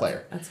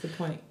Claire. That's a good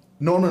point.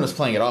 Norman was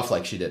playing it off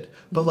like she did.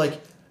 But like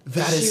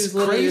that is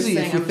crazy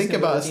if you think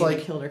about it.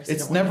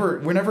 It's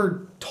like we're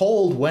never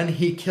told when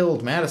he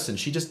killed Madison.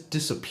 She just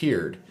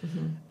disappeared.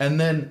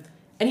 Mm-hmm.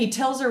 And he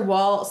tells her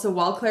while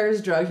Claire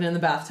is drugged and in the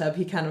bathtub,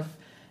 he kind of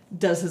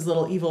does his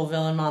little evil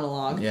villain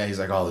monologue. Yeah, he's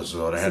like, "Oh, this is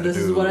what I had to do. This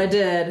is what I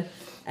did."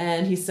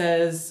 And he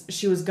says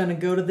she was going to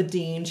go to the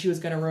dean. She was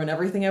going to ruin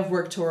everything I've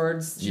worked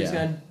towards. She was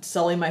going to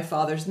sully my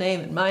father's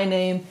name and my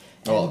name.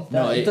 And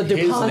the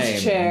DuPont's his name,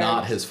 chair.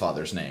 Not his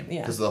father's name.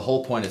 Because the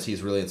whole point is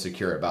he's really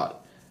insecure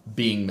about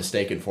being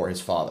mistaken for his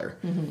father.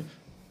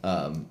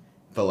 Mm-hmm.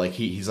 But like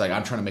he's like,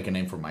 "I'm trying to make a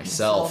name for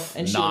myself,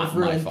 and not she would have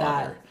ruined my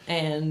father." That.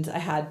 And I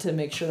had to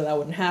make sure that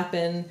wouldn't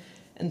happen.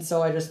 And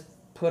so I just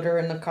put her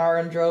in the car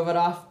and drove it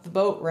off the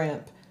boat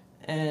ramp.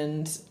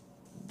 And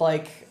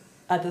like...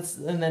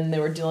 and then they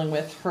were dealing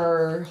with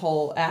her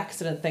whole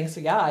accident thing. So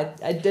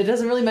it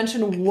doesn't really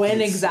mention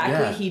when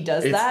exactly he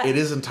does that. It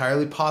is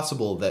entirely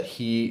possible that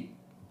he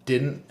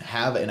didn't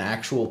have an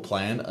actual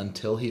plan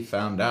until he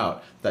found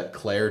out that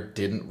Claire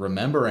didn't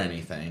remember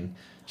anything.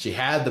 She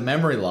had the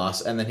memory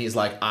loss, and then he's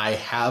like, "I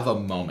have a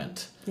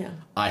moment. Yeah,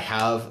 I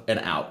have an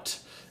out."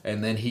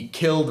 And then he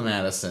killed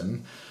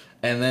Madison,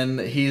 and then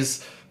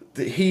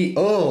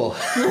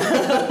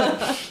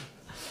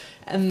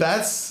and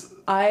that's.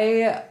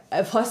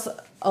 Plus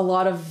a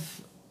lot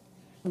of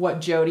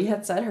what Jody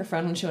had said, her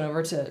friend, when she went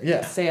over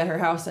to stay at her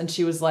house, and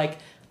she was like,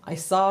 "I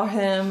saw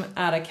him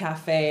at a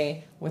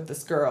cafe with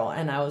this girl,"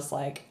 and I was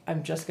like,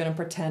 "I'm just gonna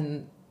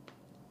pretend,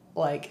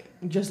 like,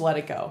 just let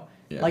it go,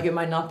 like it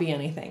might not be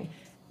anything."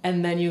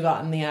 And then you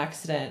got in the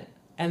accident,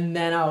 and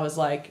then I was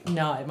like,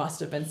 "No, it must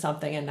have been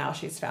something," and now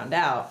she's found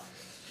out.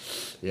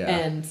 Yeah.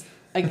 And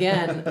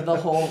again, the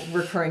whole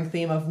recurring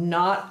theme of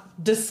not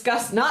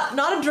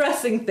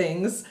addressing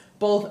things.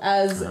 Both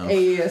as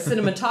a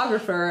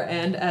cinematographer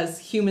and as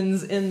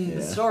humans in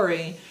the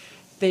story,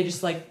 they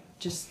just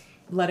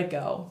let it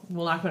go.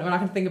 We're not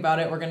gonna think about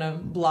it. We're gonna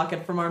block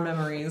it from our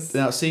memories.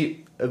 Now,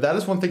 see, that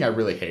is one thing I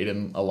really hate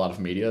in a lot of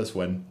media is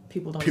when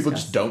people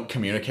just don't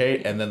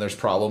communicate, and then there's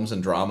problems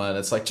and drama, and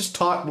it's like, just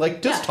talk,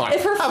 talk.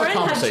 If her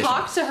friend had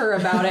talked to her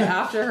about it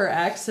after her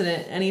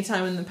accident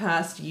anytime in the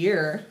past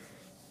year,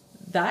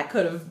 that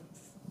could have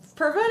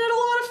prevented a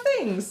lot of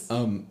things.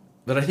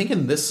 But I think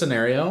in this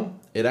scenario,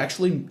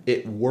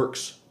 it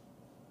works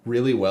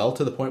really well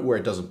to the point where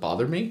it doesn't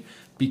bother me,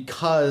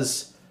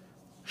 because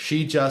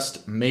she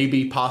just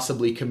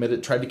possibly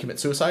tried to commit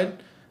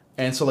suicide.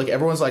 And so, like,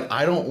 everyone's like,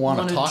 I don't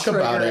want to talk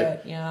about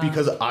it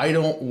because I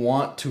don't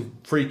want to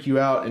freak you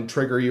out and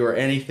trigger you or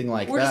anything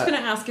like that. We're just going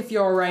to ask if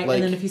you're all right.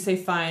 And then if you say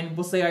fine,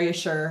 we'll say, are you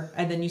sure?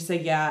 And then you say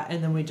yeah.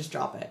 And then we just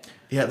drop it.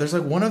 Yeah, there's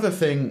like one other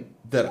thing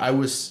that it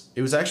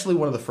was actually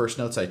one of the first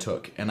notes I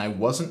took. And I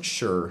wasn't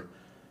sure.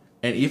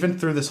 And even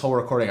through this whole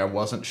recording, I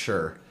wasn't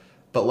sure.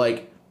 But,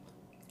 like,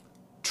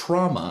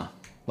 trauma,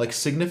 like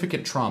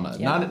significant trauma,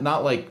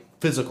 not like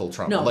physical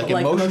trauma, like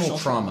emotional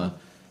trauma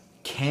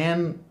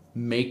can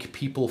make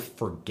people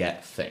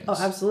forget things. Oh,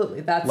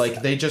 absolutely. That's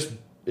like it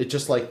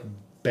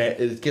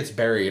gets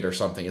buried or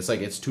something. It's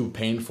like it's too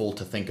painful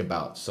to think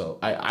about. So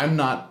I'm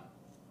not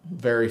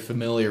very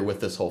familiar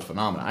with this whole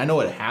phenomenon. I know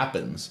it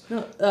happens.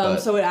 No,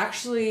 so it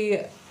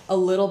actually a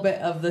little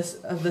bit of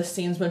the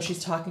scenes when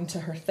she's talking to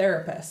her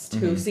therapist,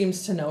 who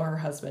seems to know her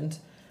husband.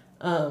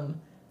 There's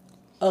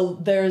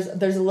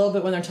a little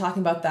bit when they're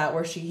talking about that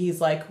where he's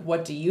like,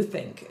 what do you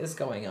think is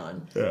going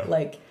on? Yeah.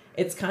 Like,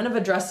 it's kind of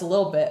addressed a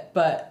little bit,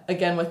 but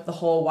again, with the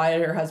whole, why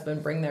did her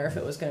husband bring there if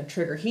it was going to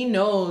trigger? He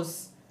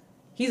knows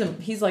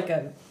he's like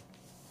a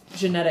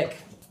genetic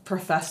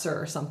professor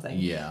or something.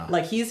 Yeah.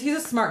 Like, he's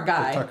a smart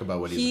guy. We'll talk about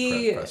what he's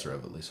a professor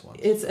of at least once.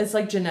 It's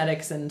like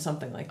genetics and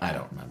something like that. I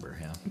don't remember,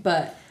 yeah.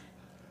 But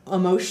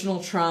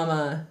emotional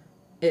trauma,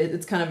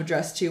 it's kind of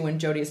addressed too when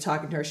Jodie is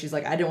talking to her. She's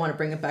like, I didn't want to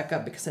bring it back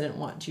up because I didn't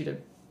want you to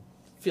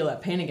feel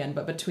that pain again.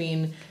 But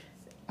between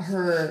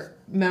her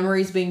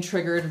memories being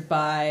triggered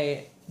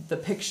by the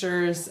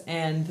pictures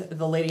and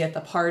the lady at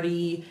the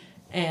party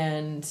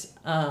and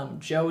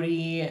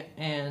Jodie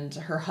and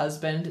her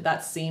husband,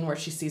 that scene where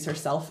she sees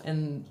herself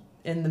in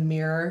the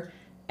mirror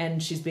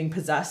and she's being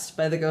possessed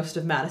by the ghost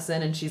of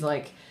Madison, and she's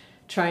like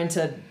trying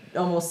to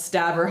almost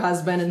stab her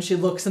husband, and she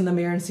looks in the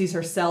mirror and sees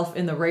herself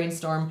in the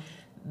rainstorm.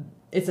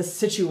 It's a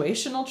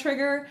situational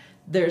trigger.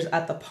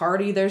 At the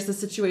party, there's the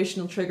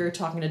situational trigger.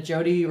 Talking to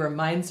Jodie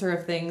reminds her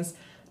of things.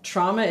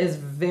 Trauma is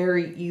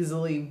very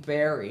easily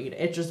buried.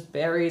 It just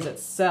buries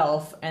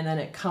itself, and then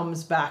it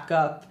comes back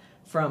up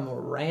from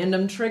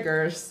random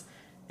triggers,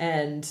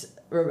 and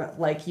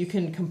like you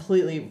can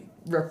completely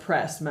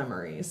repress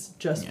memories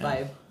just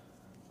by,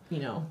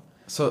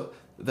 So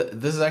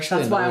this is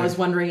actually that's why I was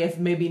wondering if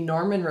maybe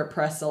Norman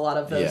repressed a lot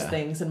of those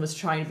things and was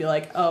trying to be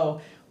like,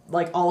 oh,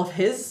 like all of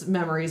his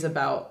memories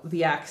about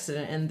the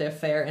accident and the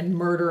affair and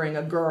murdering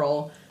a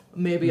girl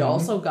maybe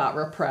also got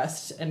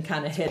repressed and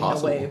kind of hidden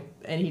away,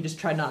 and he just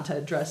tried not to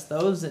address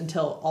those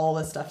until all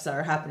the stuff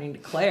started happening to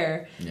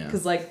Claire.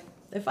 Because like,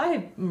 if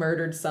I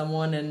murdered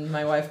someone and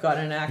my wife got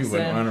in an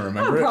accident,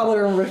 I'd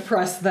probably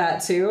repress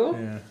that too.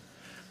 Yeah.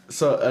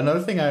 So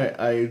another thing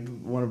I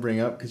want to bring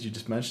up, because you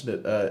just mentioned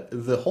it,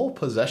 the whole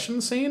possession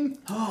scene,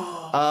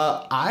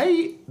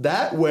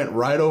 that went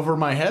right over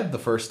my head the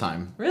first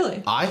time.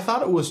 Really? I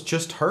thought it was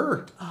just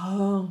her.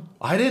 Oh.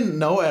 I didn't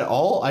know at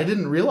all. I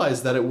didn't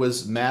realize that it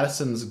was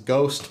Madison's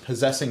ghost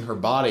possessing her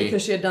body.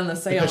 Because she had done the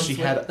seance because she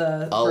had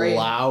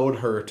allowed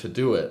her to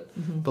do it.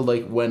 Mm-hmm. But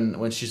like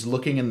when she's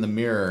looking in the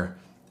mirror,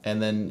 and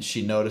then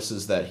she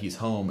notices that he's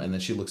home, and then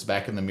she looks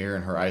back in the mirror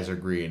and her eyes are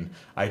green.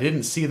 I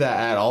didn't see that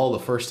at all the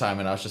first time,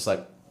 and I was just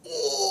like,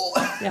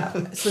 oh. Yeah.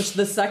 So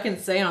the second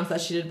seance that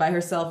she did by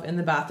herself in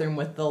the bathroom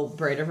with the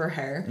braid of her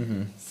hair,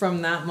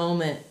 from that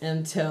moment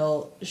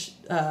until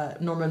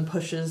Norman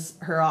pushes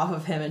her off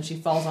of him and she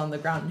falls on the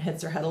ground and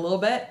hits her head a little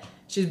bit,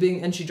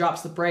 and she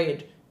drops the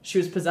braid. She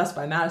was possessed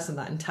by Madison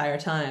that entire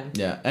time.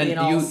 Yeah, and being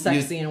all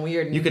sexy and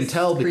weird. And you can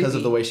tell because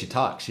of the way she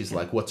talks. She's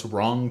like, "What's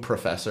wrong,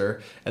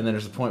 Professor?" And then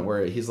there's a point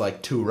where he's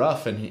like, "Too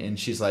rough," and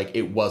she's like,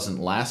 "It wasn't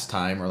last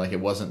time," or like, "It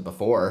wasn't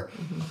before,"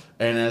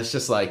 and it's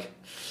just like.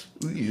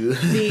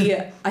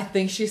 I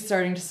think she's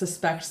starting to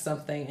suspect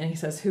something, and he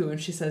says, who?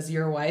 And she says,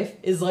 your wife,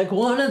 is like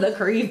one of the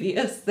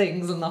creepiest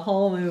things in the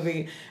whole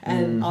movie.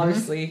 And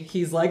obviously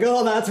he's like,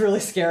 oh, that's really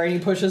scary, and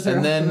he pushes her.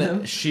 And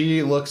then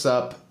she looks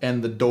up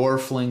and the door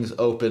flings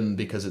open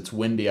because it's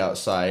windy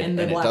outside, and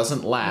it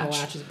doesn't latch.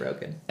 The latch is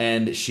broken.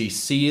 And she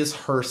sees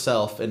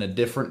herself in a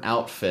different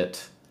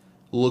outfit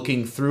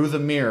looking through the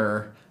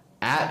mirror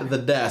at the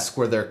desk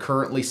where they're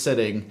currently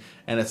sitting,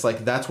 and it's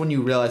like, that's when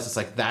you realize it's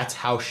like, that's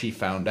how she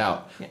found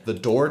out. Yeah. The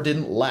door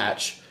didn't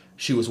latch.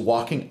 She was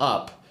walking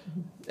up,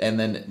 and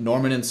then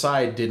Norman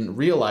inside didn't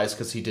realize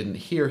because he didn't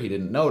hear, he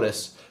didn't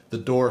notice. The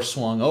door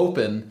swung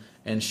open,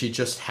 and she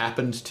just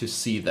happened to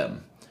see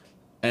them.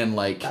 And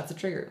like... That's a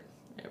trigger.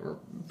 It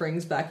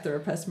brings back the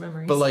repressed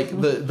memories. But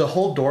like, the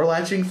whole door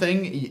latching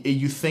thing,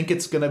 you think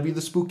it's going to be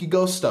the spooky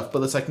ghost stuff,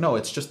 but it's like, no,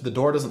 it's just the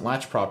door doesn't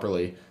latch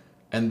properly,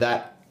 and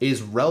that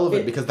is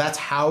relevant because that's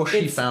how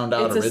she found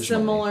out originally. It's a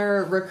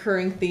similar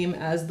recurring theme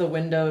as the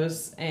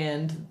windows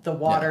and the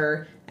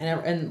water,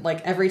 and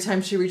like every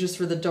time she reaches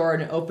for the door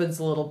and it opens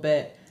a little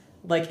bit,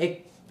 like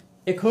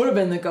it could have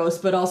been the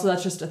ghost, but also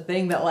that's just a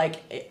thing that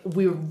like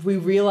we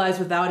realize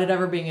without it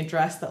ever being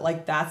addressed that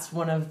like that's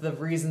one of the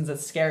reasons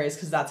it's scary is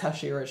because that's how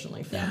she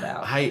originally found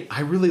out.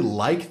 I really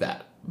like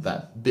that.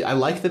 I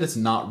like that it's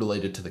not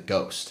related to the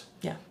ghost.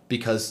 Yeah.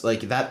 Because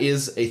like that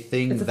is a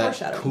thing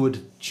that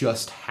could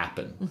just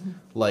happen. Mm-hmm.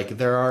 Like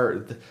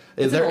there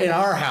in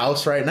our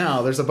house right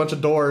now, there's a bunch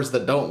of doors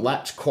that don't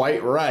latch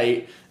quite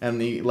right,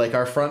 and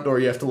our front door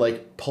you have to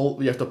pull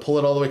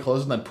it all the way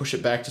closed and then push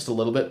it back just a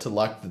little bit to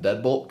lock the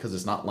deadbolt because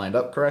it's not lined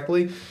up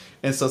correctly.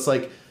 And so it's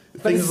like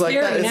things like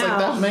that. It's like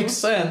that makes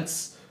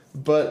sense,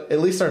 but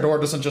at least our door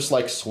doesn't just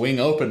like swing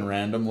open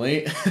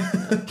randomly.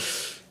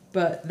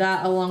 But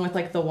that, along with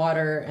like the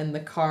water and the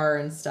car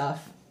and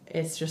stuff,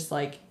 it's just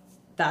like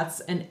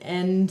that's an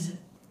end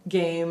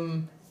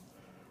game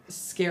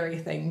scary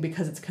thing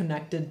because it's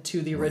connected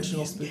to the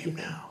original spooky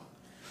thing.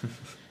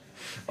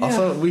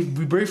 Also, we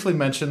briefly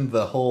mentioned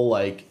the whole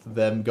like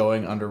them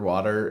going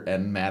underwater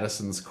and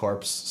Madison's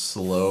corpse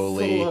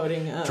slowly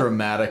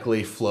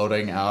dramatically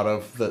floating out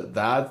of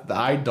that.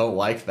 I don't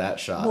like that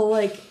shot. Well,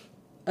 like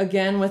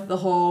again with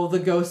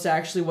the ghost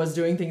actually was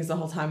doing things the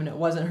whole time and it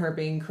wasn't her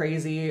being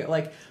crazy.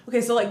 Like, okay,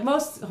 so like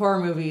most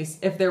horror movies,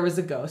 if there was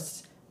a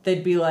ghost,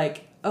 they'd be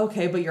like,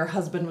 okay, but your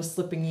husband was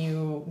slipping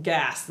you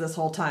gas this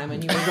whole time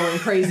and you were going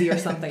crazy or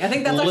something. I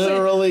think that's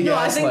literally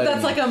I think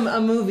that's like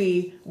a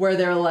movie where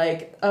they're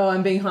like, oh,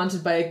 I'm being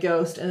haunted by a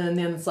ghost, and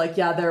then it's like,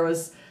 yeah, there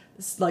was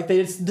like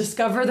they just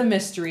discover the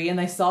mystery and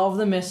they solve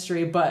the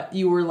mystery, but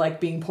you were like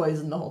being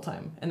poisoned the whole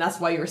time, and that's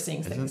why you were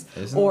seeing things.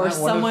 Or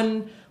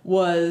someone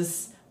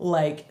was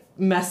like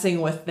messing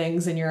with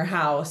things in your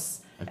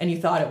house and you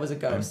thought it was a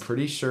ghost. I'm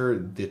pretty sure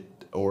the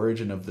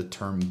origin of the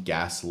term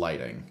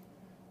gaslighting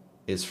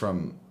is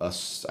from I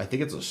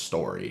think it's a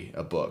story,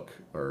 a book,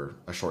 or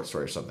a short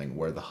story or something,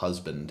 where the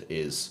husband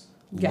is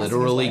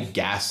literally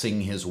gassing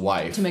his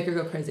wife to make her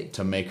go crazy,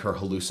 to make her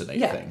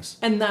hallucinate things.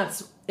 And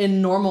that's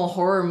in normal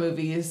horror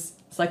movies,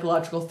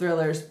 psychological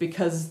thrillers,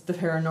 because the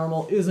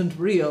paranormal isn't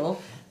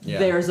real. Yeah.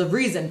 There's a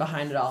reason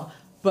behind it all,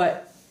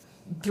 but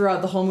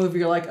throughout the whole movie,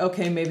 you're like,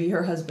 okay, maybe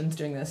her husband's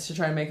doing this to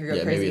try to make her go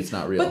crazy. Maybe it's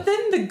not real. But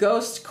then the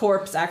ghost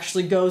corpse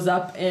actually goes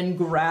up and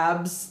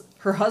grabs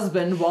her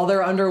husband while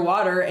they're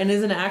underwater and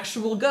is an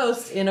actual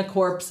ghost in a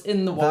corpse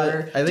in the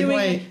water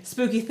doing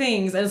spooky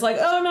things. And it's like,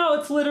 oh no,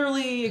 it's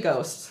literally a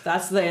ghost.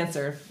 That's the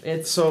answer.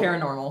 It's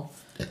paranormal.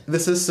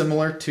 This is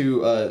similar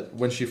to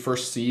when she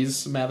first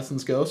sees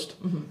Madison's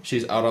ghost. Mm-hmm.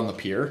 She's out on the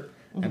pier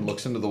and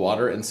looks into the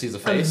water and sees a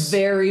face. A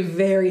very,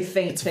 very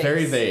faint face. It's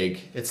very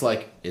vague. It's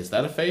like, is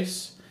that a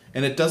face?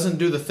 And it doesn't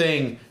do the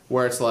thing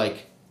where it's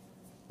like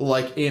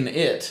in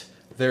It,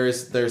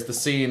 there's the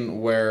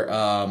scene where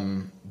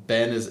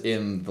Ben is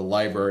in the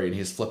library and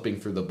he's flipping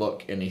through the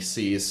book and he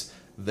sees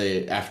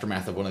the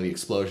aftermath of one of the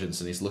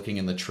explosions and he's looking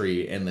in the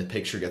tree and the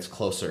picture gets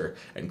closer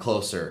and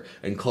closer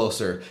and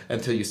closer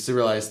until you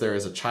realize there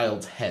is a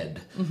child's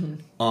head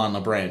on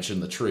a branch in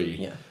the tree.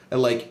 Yeah.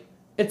 And like,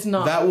 it's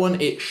not that one,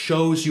 it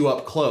shows you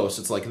up close.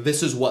 It's like,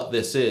 this is what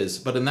this is.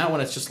 But in that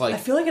one, it's just like, I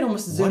feel like it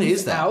almost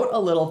zooms out a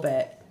little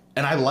bit.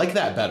 And I like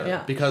that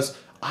better because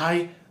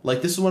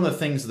this is one of the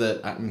things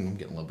that I'm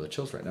getting a little bit of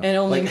chills right now.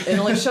 And it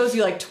only shows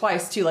you like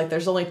twice too. Like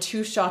there's only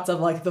 2 shots of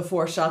like the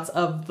 4 shots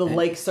of the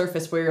lake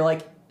surface where you're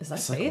like, is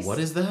that face? Like, what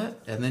is that?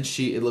 And then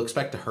it looks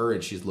back to her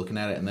and she's looking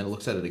at it and then it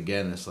looks at it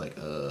again and it's like,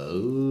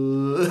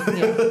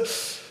 yeah.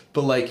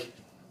 But like,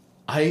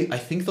 I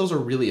think those are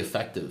really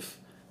effective.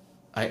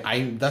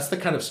 That's the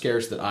kind of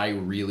scares that I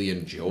really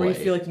enjoy. Where you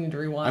feel like you need to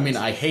rewind. I mean,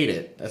 I hate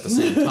it at the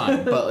same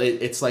time, but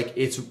it's like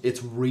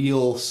it's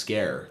real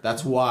scare.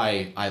 That's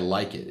why I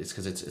like it. It's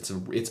because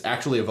it's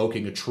actually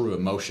evoking a true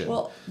emotion.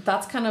 Well,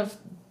 that's kind of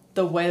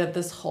the way that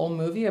this whole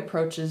movie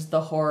approaches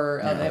the horror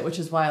of it, which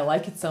is why I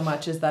like it so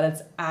much. Is that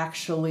it's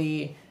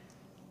actually.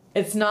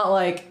 It's not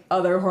like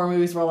other horror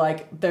movies where,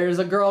 like, there's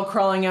a girl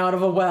crawling out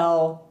of a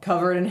well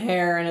covered in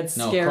hair and it's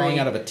scary. Crawling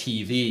out of a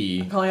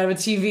TV. Crawling out of a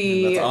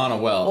TV. That's on a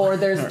well. Or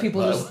there's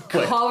people just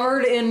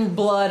covered in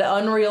blood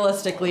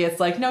unrealistically. It's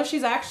like, no,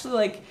 she's actually,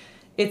 like,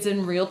 it's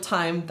in real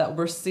time that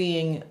we're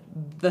seeing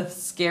the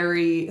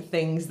scary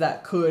things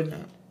that could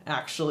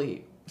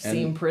actually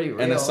seem pretty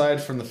real. And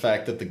aside from the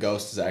fact that the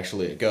ghost is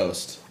actually a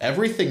ghost,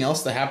 everything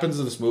else that happens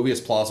in this movie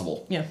is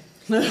plausible. Yeah.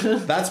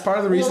 That's part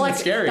of the reason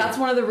it's scary. That's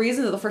one of the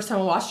reasons that the first time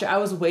I watched it, I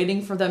was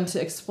waiting for them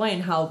to explain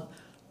how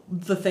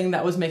the thing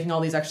that was making all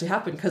these actually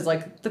happened. Because,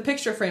 like, the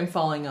picture frame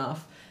falling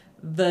off,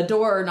 the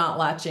door not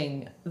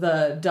latching,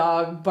 the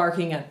dog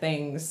barking at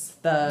things,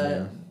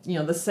 the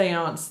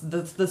seance,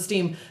 the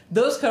steam,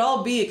 those could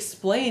all be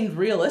explained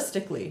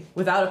realistically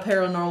without a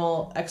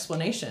paranormal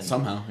explanation.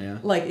 Somehow, yeah.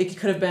 Like, it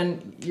could have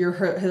been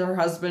her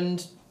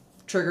husband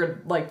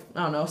triggered, like,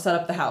 I don't know, set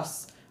up the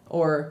house,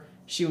 or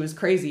she was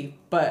crazy,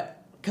 but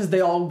because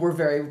they all were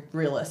very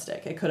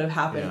realistic. It could have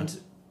happened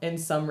in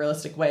some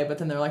realistic way, but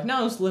then they're like,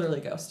 no, it's literally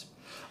a ghost.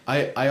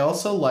 I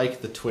also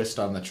like the twist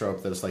on the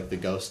trope that it's like the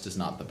ghost is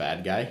not the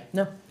bad guy.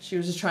 No, she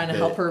was just trying to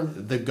help her.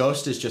 The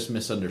ghost is just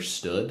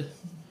misunderstood.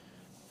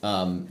 The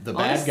Honestly,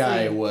 bad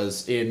guy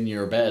was in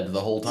your bed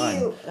the whole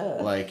time.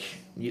 Like,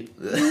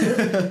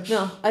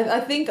 no, I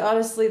think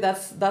honestly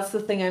that's the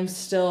thing I'm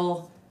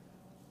still,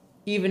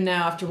 even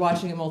now after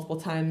watching it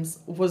multiple times,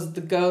 was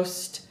the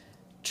ghost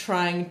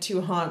trying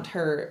to haunt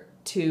her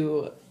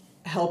to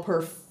help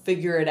her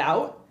figure it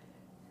out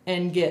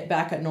and get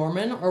back at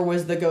Norman, or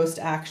was the ghost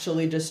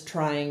actually just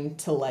trying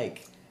to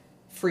like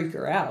freak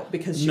her out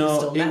because she was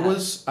still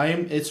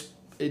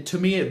mad? To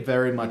me it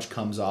very much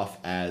comes off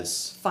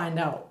as find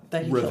out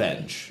that he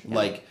revenge. Killed me.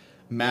 Yeah. Like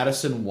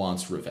Madison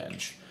wants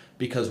revenge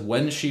because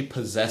when she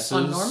possesses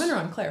on Norman or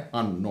on Claire?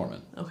 On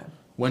Norman. Okay.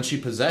 When she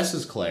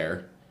possesses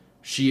Claire,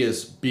 she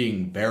is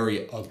being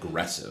very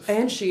aggressive.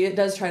 And she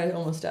does try to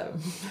almost stab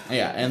him.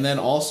 Yeah, and then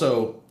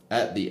also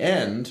at the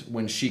end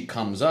when she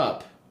comes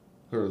up,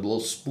 her little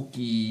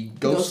spooky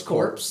ghost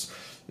corpse.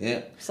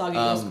 Yeah. Soggy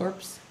ghost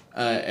corpse.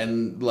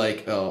 And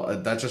like,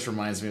 that just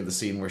reminds me of the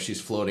scene where she's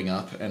floating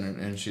up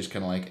and she's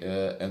kind of like,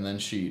 and then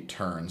she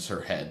turns her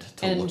head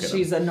to look at him. And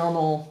she's a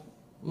normal.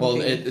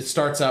 Well, it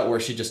starts out where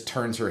she just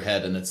turns her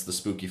head and it's the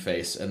spooky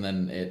face, and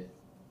then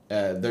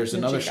there's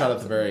another shot at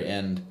the very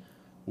end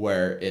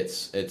where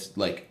it's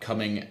like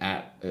coming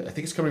at, I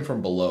think it's coming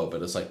from below,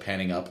 but it's like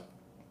panning up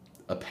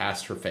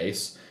past her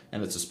face.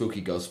 And it's a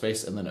spooky ghost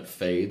face, and then it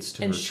fades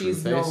to her true face. And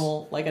she's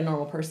normal, like a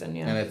normal person,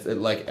 yeah.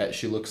 And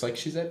she looks like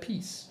she's at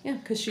peace. Yeah,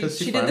 because she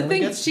did the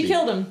thing. She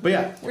killed him. But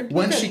yeah,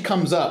 when she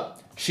comes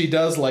up, she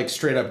does like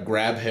straight up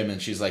grab him,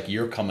 and she's like,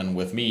 "You're coming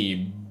with me,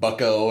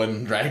 bucko,"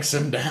 and drags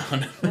him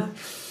down. Yeah.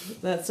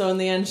 So in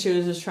the end, she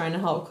was just trying to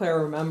help Claire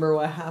remember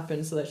what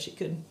happened so that she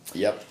could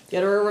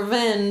get her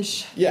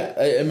revenge.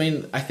 Yeah, I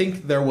mean, I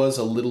think there was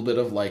a little bit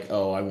of like,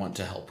 oh, I want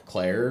to help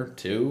Claire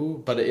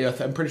too, but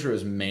I'm pretty sure it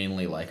was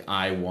mainly like,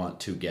 I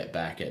want to get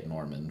back at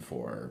Norman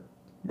for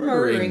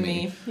murdering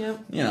me. Yep.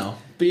 You know,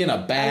 being a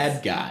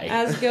bad guy.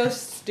 As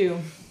ghosts do.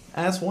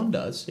 As one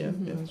does, yeah.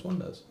 Mm-hmm. Yeah, as one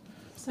does.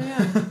 So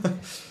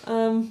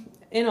yeah.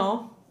 In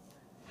all,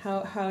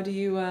 how do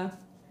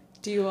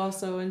you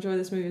also enjoy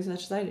this movie as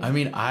much as I do? I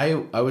mean, I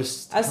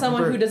was... As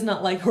someone who does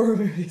not like horror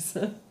movies.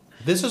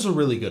 This is a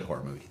really good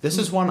horror movie. This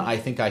is one I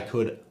think I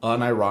could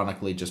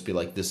unironically just be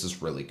like, this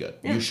is really good.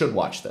 Yeah. You should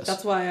watch this.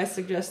 That's why I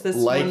suggest this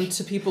one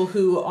to people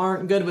who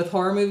aren't good with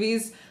horror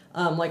movies.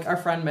 Like our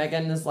friend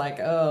Megan is like,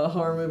 oh,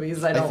 horror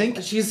movies. I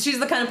think she's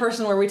the kind of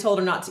person where we told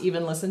her not to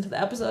even listen to the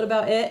episode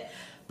about it.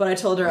 But I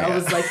told her, I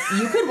was like,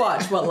 you could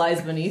watch What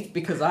Lies Beneath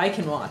because I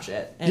can watch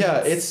it. And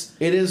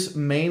it is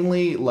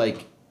mainly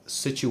like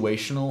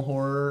situational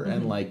horror,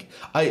 and like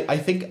I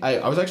think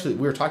I was actually,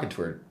 we were talking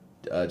to her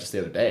just the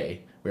other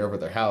day. We were over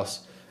at their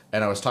house,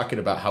 and I was talking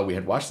about how we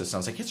had watched this, and I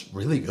was like, it's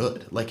really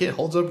good. Like, it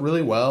holds up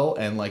really well,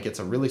 and like it's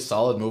a really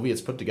solid movie.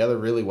 It's put together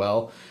really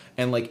well,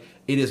 and like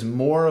it is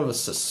more of a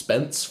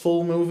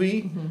suspenseful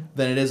movie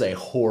than it is a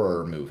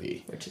horror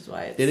movie. Which is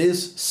why it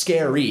is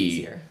scary,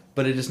 easier.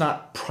 But it is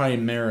not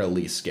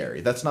primarily scary.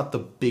 That's not the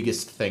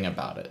biggest thing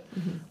about it.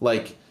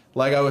 Like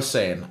I was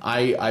saying,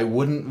 I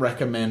wouldn't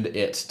recommend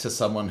it to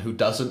someone who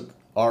doesn't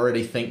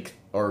already think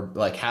or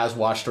like has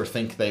watched or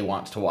think they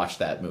want to watch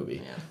that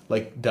movie. Yeah.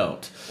 Like,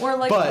 don't. Or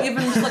like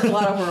even just like a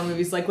lot of horror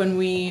movies. Like when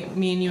me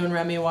and you and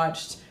Remy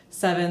watched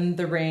Seven,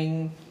 The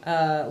Ring,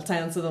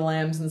 Silence of the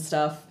Lambs and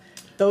stuff.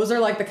 Those are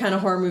like the kind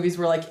of horror movies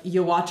where like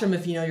you watch them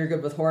if you know you're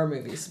good with horror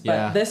movies.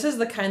 But this is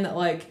the kind that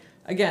like,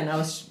 again,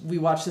 we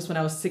watched this when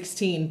I was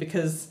 16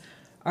 because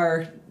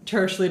our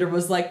church leader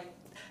was like,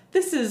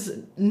 this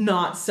is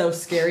not so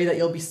scary that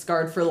you'll be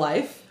scarred for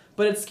life,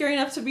 but it's scary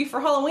enough to be for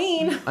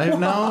Halloween. I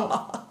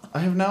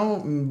have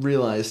now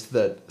realized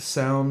that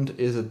sound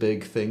is a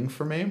big thing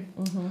for me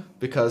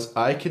because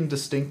I can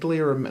distinctly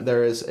remember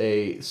there is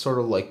a sort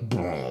of like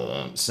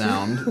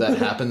sound that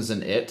happens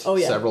in it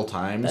several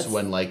times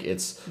when like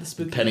it's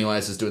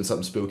Pennywise is doing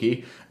something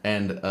spooky,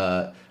 and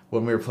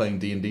when we were playing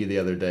D&D the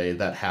other day,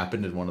 that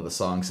happened in one of the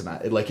songs, and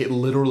it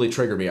literally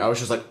triggered me. I was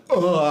just like,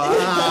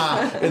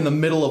 in the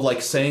middle of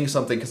like saying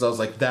something because I was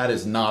like, that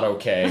is not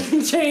okay.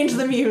 Change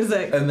the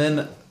music. And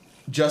then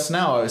just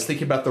now I was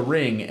thinking about The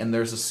Ring, and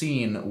there's a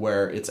scene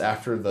where it's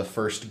after the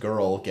first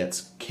girl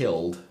gets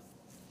killed,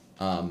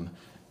 and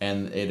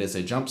it is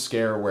a jump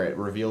scare where it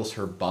reveals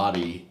her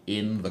body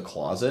in the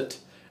closet,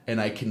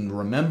 and I can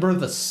remember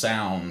the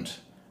sound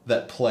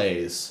that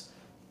plays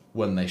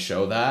when they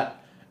show that.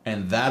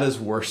 And that is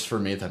worse for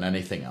me than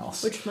anything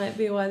else. Which might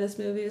be why this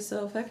movie is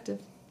so effective.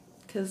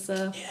 Because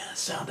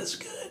sound is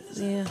good.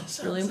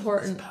 It's really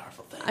important. It's a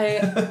powerful thing.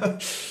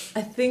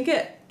 I think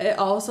it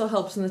also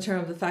helps in the term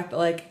of the fact that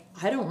like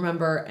I don't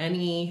remember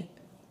any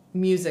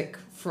music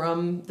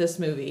from this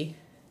movie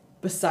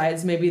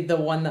besides maybe the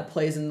one that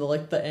plays in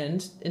the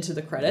end into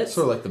the credits.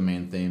 Sort of like the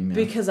main theme. Yeah.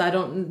 Because I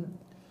don't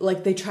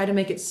like they try to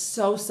make it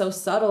so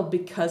subtle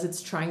because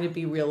it's trying to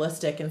be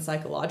realistic and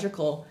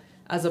psychological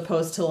as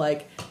opposed to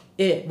like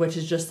it, which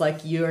is just like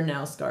you're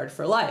now scarred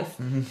for life.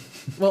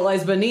 What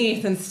Lies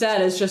Beneath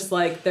instead is just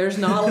like there's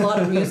not a lot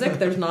of music,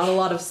 there's not a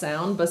lot of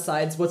sound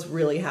besides what's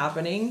really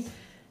happening,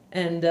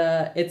 And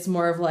it's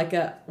more of like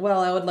I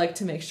would like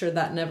to make sure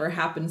that never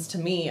happens to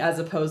me, as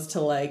opposed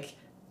to like,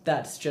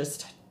 that's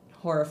just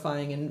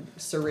horrifying and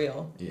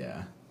surreal.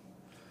 Yeah.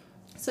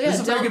 So yeah, it's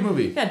a very good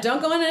movie. Yeah,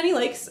 don't go on any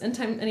lakes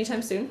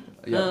anytime soon.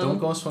 Yeah, don't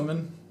go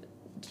swimming.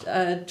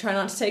 Try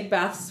not to take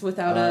baths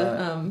without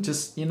a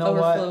just you know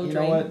what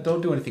drain.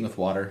 don't do anything with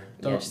water.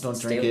 Don't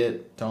drink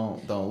it.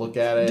 Don't look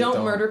at it.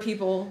 Don't murder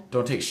people.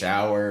 Don't take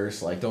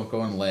showers. Like, don't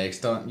go in lakes.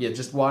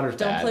 Just water's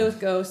bad. Don't play with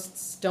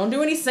ghosts. Don't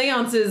do any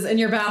seances in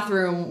your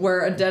bathroom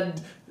where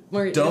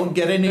don't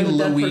get any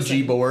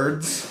Luigi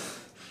boards.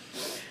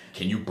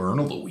 Can you burn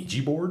a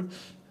Luigi board?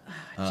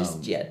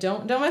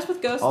 Don't mess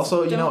with ghosts.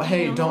 Also,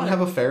 don't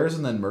have affairs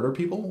and then murder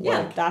people. Yeah,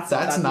 like,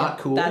 that's not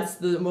cool. That's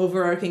the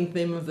overarching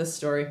theme of this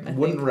story. I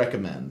wouldn't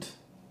recommend.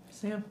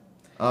 So,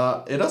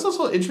 yeah. It is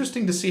also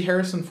interesting to see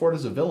Harrison Ford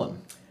as a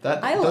villain.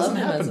 That doesn't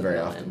happen very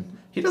often.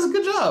 He does a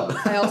good job.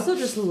 I also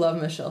just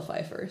love Michelle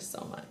Pfeiffer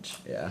so much.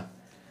 Yeah.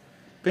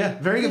 But yeah,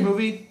 very good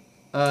movie.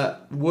 10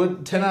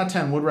 out of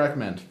 10 would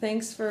recommend.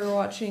 Thanks for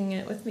watching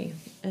it with me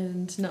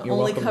and not You're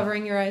only welcome.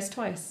 covering your eyes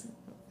twice.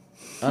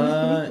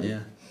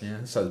 Yeah,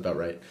 that sounds about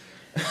right.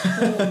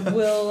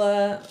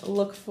 We'll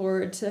look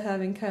forward to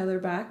having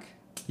Kyler back.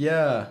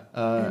 Yeah.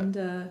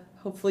 And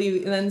hopefully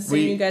then soon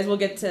you guys will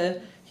get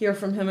to hear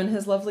from him and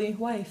his lovely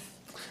wife.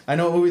 I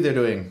know what movie they're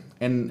doing.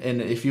 And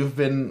if you've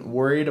been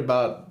worried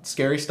about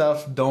scary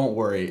stuff, don't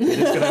worry.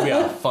 It's going to be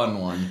a fun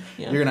one.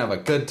 Yeah. You're going to have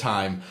a good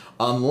time.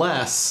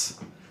 Unless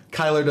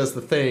Kyler does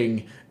the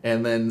thing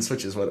and then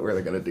switches what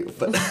they're going to do.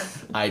 But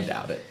I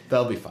doubt it.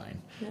 They'll be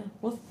fine. Yeah.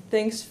 Well,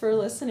 thanks for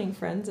listening,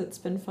 friends. It's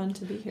been fun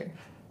to be here.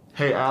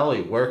 Hey,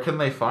 Allie, where can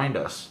they find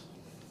us?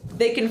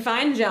 They can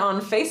find you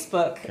on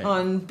Facebook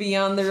on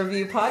Beyond the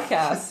Review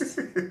podcast.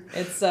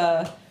 It's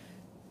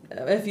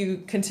if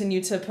you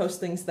continue to post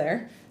things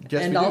there.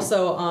 Yes, and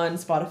also on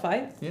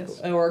Spotify.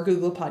 Yes. Or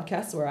Google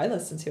Podcasts where I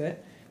listen to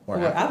it. Or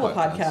Apple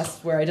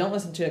Podcasts where I don't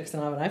listen to it because I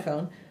don't have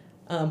an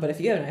iPhone. But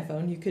if you have an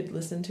iPhone, you could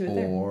listen to it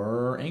there.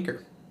 Or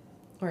Anchor.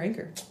 Or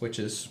Anchor. Which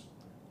is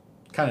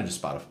kind of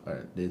just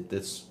Spotify.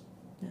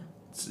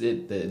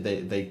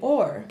 They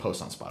or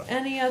post on Spotify.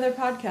 Any other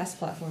podcast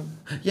platform.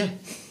 Yeah.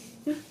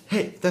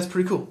 Hey, that's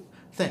pretty cool.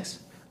 Thanks.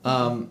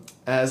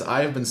 As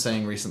I have been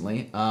saying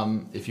recently,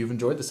 if you've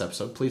enjoyed this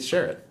episode, please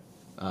share it.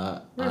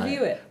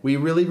 Review it. We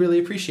really, really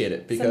appreciate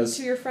it because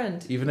send it to your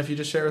friend. Even if you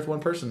just share it with one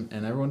person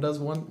and everyone does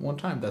one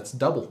time, that's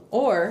double.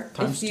 Or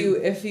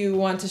if you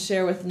want to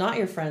share with not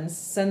your friends,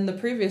 send the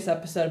previous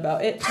episode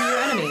about it to your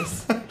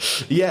enemies.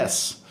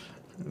 Yes.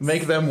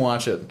 Make them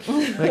watch it.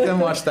 Make them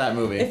watch that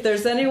movie. If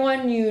there's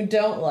anyone you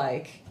don't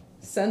like,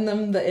 send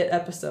them the It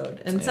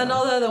episode. And send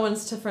all the other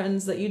ones to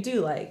friends that you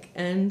do like.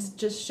 And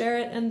just share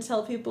it and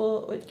tell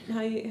people how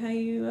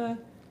you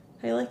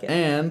like it.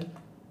 And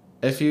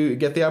if you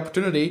get the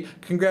opportunity,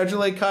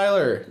 congratulate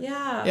Kyler.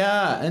 Yeah.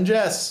 Yeah, and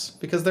Jess,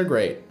 because they're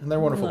great. And they're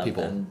wonderful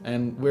people. Them.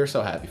 And we're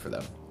so happy for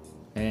them.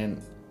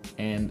 And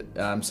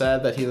I'm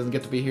sad that he doesn't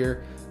get to be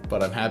here,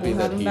 but I'm happy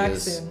that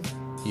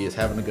he is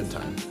having a good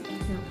time.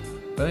 Yeah.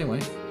 But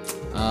anyway,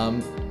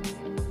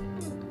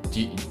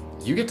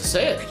 you get to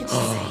say it.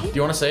 Do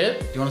you want to say it?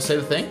 Do you want to say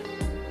the thing?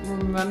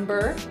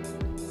 Remember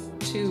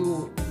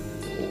to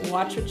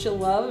watch what you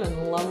love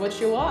and love what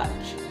you watch.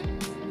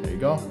 There you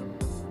go.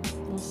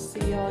 We'll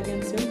see y'all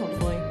again soon,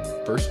 hopefully.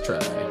 First try.